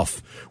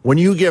enough. When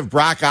you give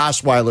Brock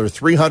Osweiler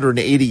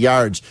 380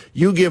 yards,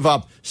 you give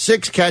up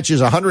 6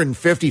 catches,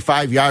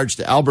 155 yards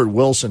to Albert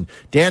Wilson.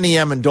 Danny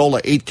Amendola,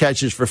 8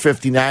 catches for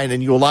 59,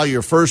 and you allow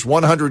your first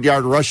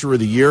 100-yard rusher of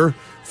the year,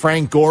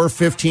 Frank Gore,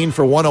 15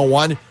 for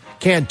 101.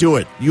 Can't do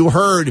it. You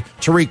heard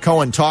Tarik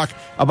Cohen talk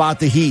about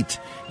the Heat,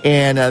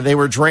 and they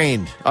were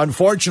drained.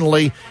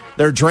 Unfortunately,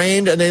 they're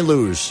drained and they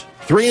lose.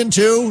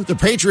 3-2. The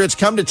Patriots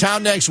come to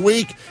town next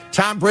week.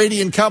 Tom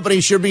Brady and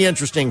company should be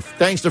interesting.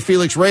 Thanks to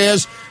Felix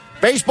Reyes.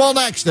 Baseball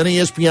next on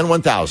ESPN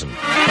 1000.